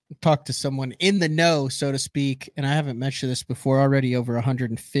to someone in the know, so to speak, and I haven't mentioned this before. Already over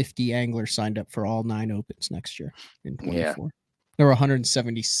 150 anglers signed up for all 9 Opens next year in 24. Yeah. There were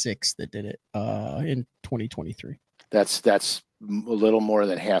 176 that did it in 2023. That's a little more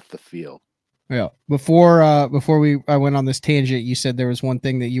than half the field. Yeah. Before I went on this tangent, you said there was one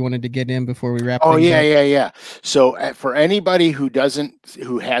thing that you wanted to get in before we wrap. Oh yeah, yeah. So for anybody who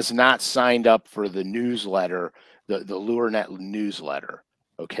has not signed up for the newsletter, the LureNet newsletter,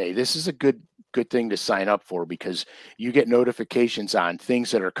 okay, this is a good thing to sign up for, because you get notifications on things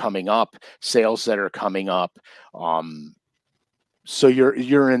that are coming up, sales that are coming up. So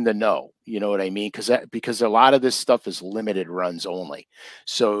you're in the know, you know what I mean? Because a lot of this stuff is limited runs only.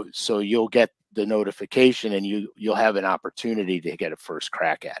 So you'll get the notification and you'll have an opportunity to get a first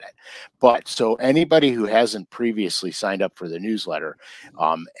crack at it. But so anybody who hasn't previously signed up for the newsletter,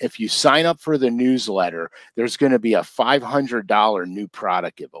 if you sign up for the newsletter, there's going to be a $500 new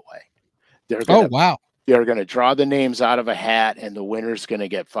product giveaway. They're going to draw the names out of a hat, and the winner's going to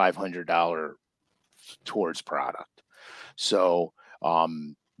get $500 towards product. So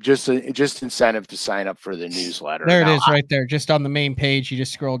just incentive to sign up for the newsletter. There it is right there. Just on the main page, you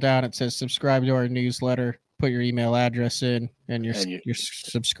just scroll down. It says subscribe to our newsletter, put your email address in, and you're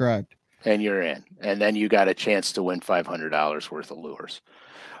subscribed. And you're in. And then you got a chance to win $500 worth of lures.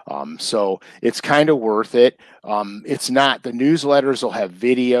 So it's kind of worth it. It's not, the newsletters will have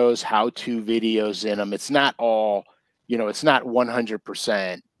videos, how-to videos in them. It's not all, it's not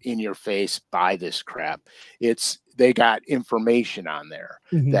 100% in your face, buy this crap. They got information on there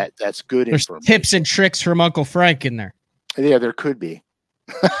that's good. There's information. Tips and tricks from Uncle Frank in there. Yeah, there could be.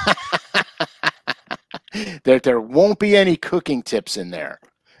 there won't be any cooking tips in there.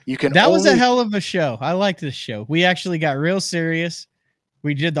 That was a hell of a show. I liked this show. We actually got real serious.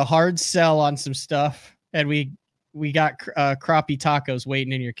 We did the hard sell on some stuff, and we got crappie tacos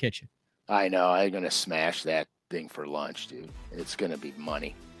waiting in your kitchen. I know. I'm gonna smash that thing for lunch, dude. It's gonna be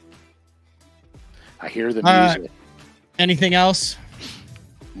money. I hear the music. Anything else?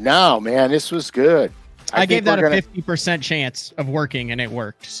 No, man, this was good. I gave that a 50% chance of working, and it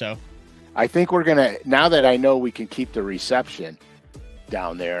worked. So I think we're gonna, now that I know we can keep the reception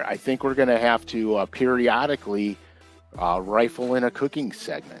down there, I think we're gonna have to periodically rifle in a cooking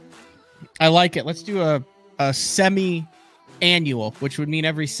segment. I like it. Let's do a semi-annual, which would mean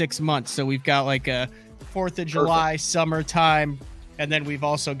every 6 months. So we've got like a 4th of July, summertime, and then we've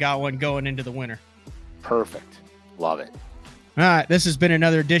also got one going into the winter. Perfect. Love it. All right. This has been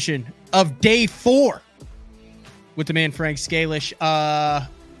another edition of Day 4 with the man Frank Scalish.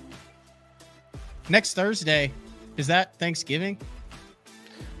 Next Thursday, is that Thanksgiving?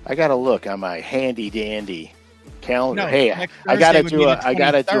 I got to look on my handy dandy calendar. No, hey, I got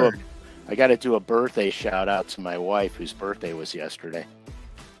to do a birthday shout out to my wife, whose birthday was yesterday.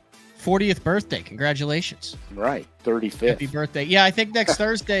 40th birthday. Congratulations. Right. 35th. Happy birthday. Yeah, I think next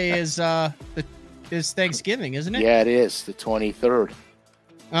Thursday is Thanksgiving, isn't it? Yeah, it is. The 23rd.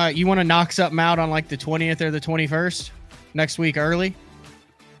 You want to knock something out on like the 20th or the 21st next week early?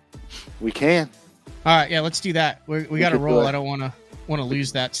 We can. All right. Yeah, let's do that. We got to roll. I don't want to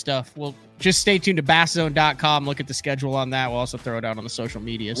lose that stuff. We'll just stay tuned to basszone.com. Look at the schedule on that. We'll also throw it out on the social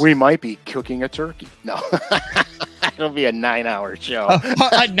medias. We might be cooking a turkey. No. It'll be a 9-hour show. A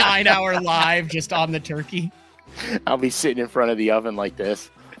 9-hour live just on the turkey. I'll be sitting in front of the oven like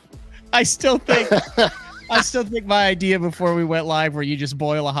this. I still think I still think my idea before we went live, where you just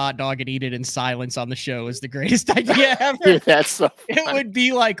boil a hot dog and eat it in silence on the show, is the greatest idea ever. Dude, that's so fun. It would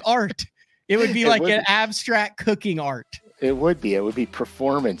be like art. It would be like an abstract cooking art. It would be. It would be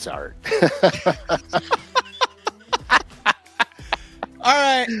performance art. All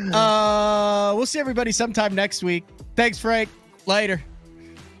right. We'll see everybody sometime next week. Thanks, Frank. Later.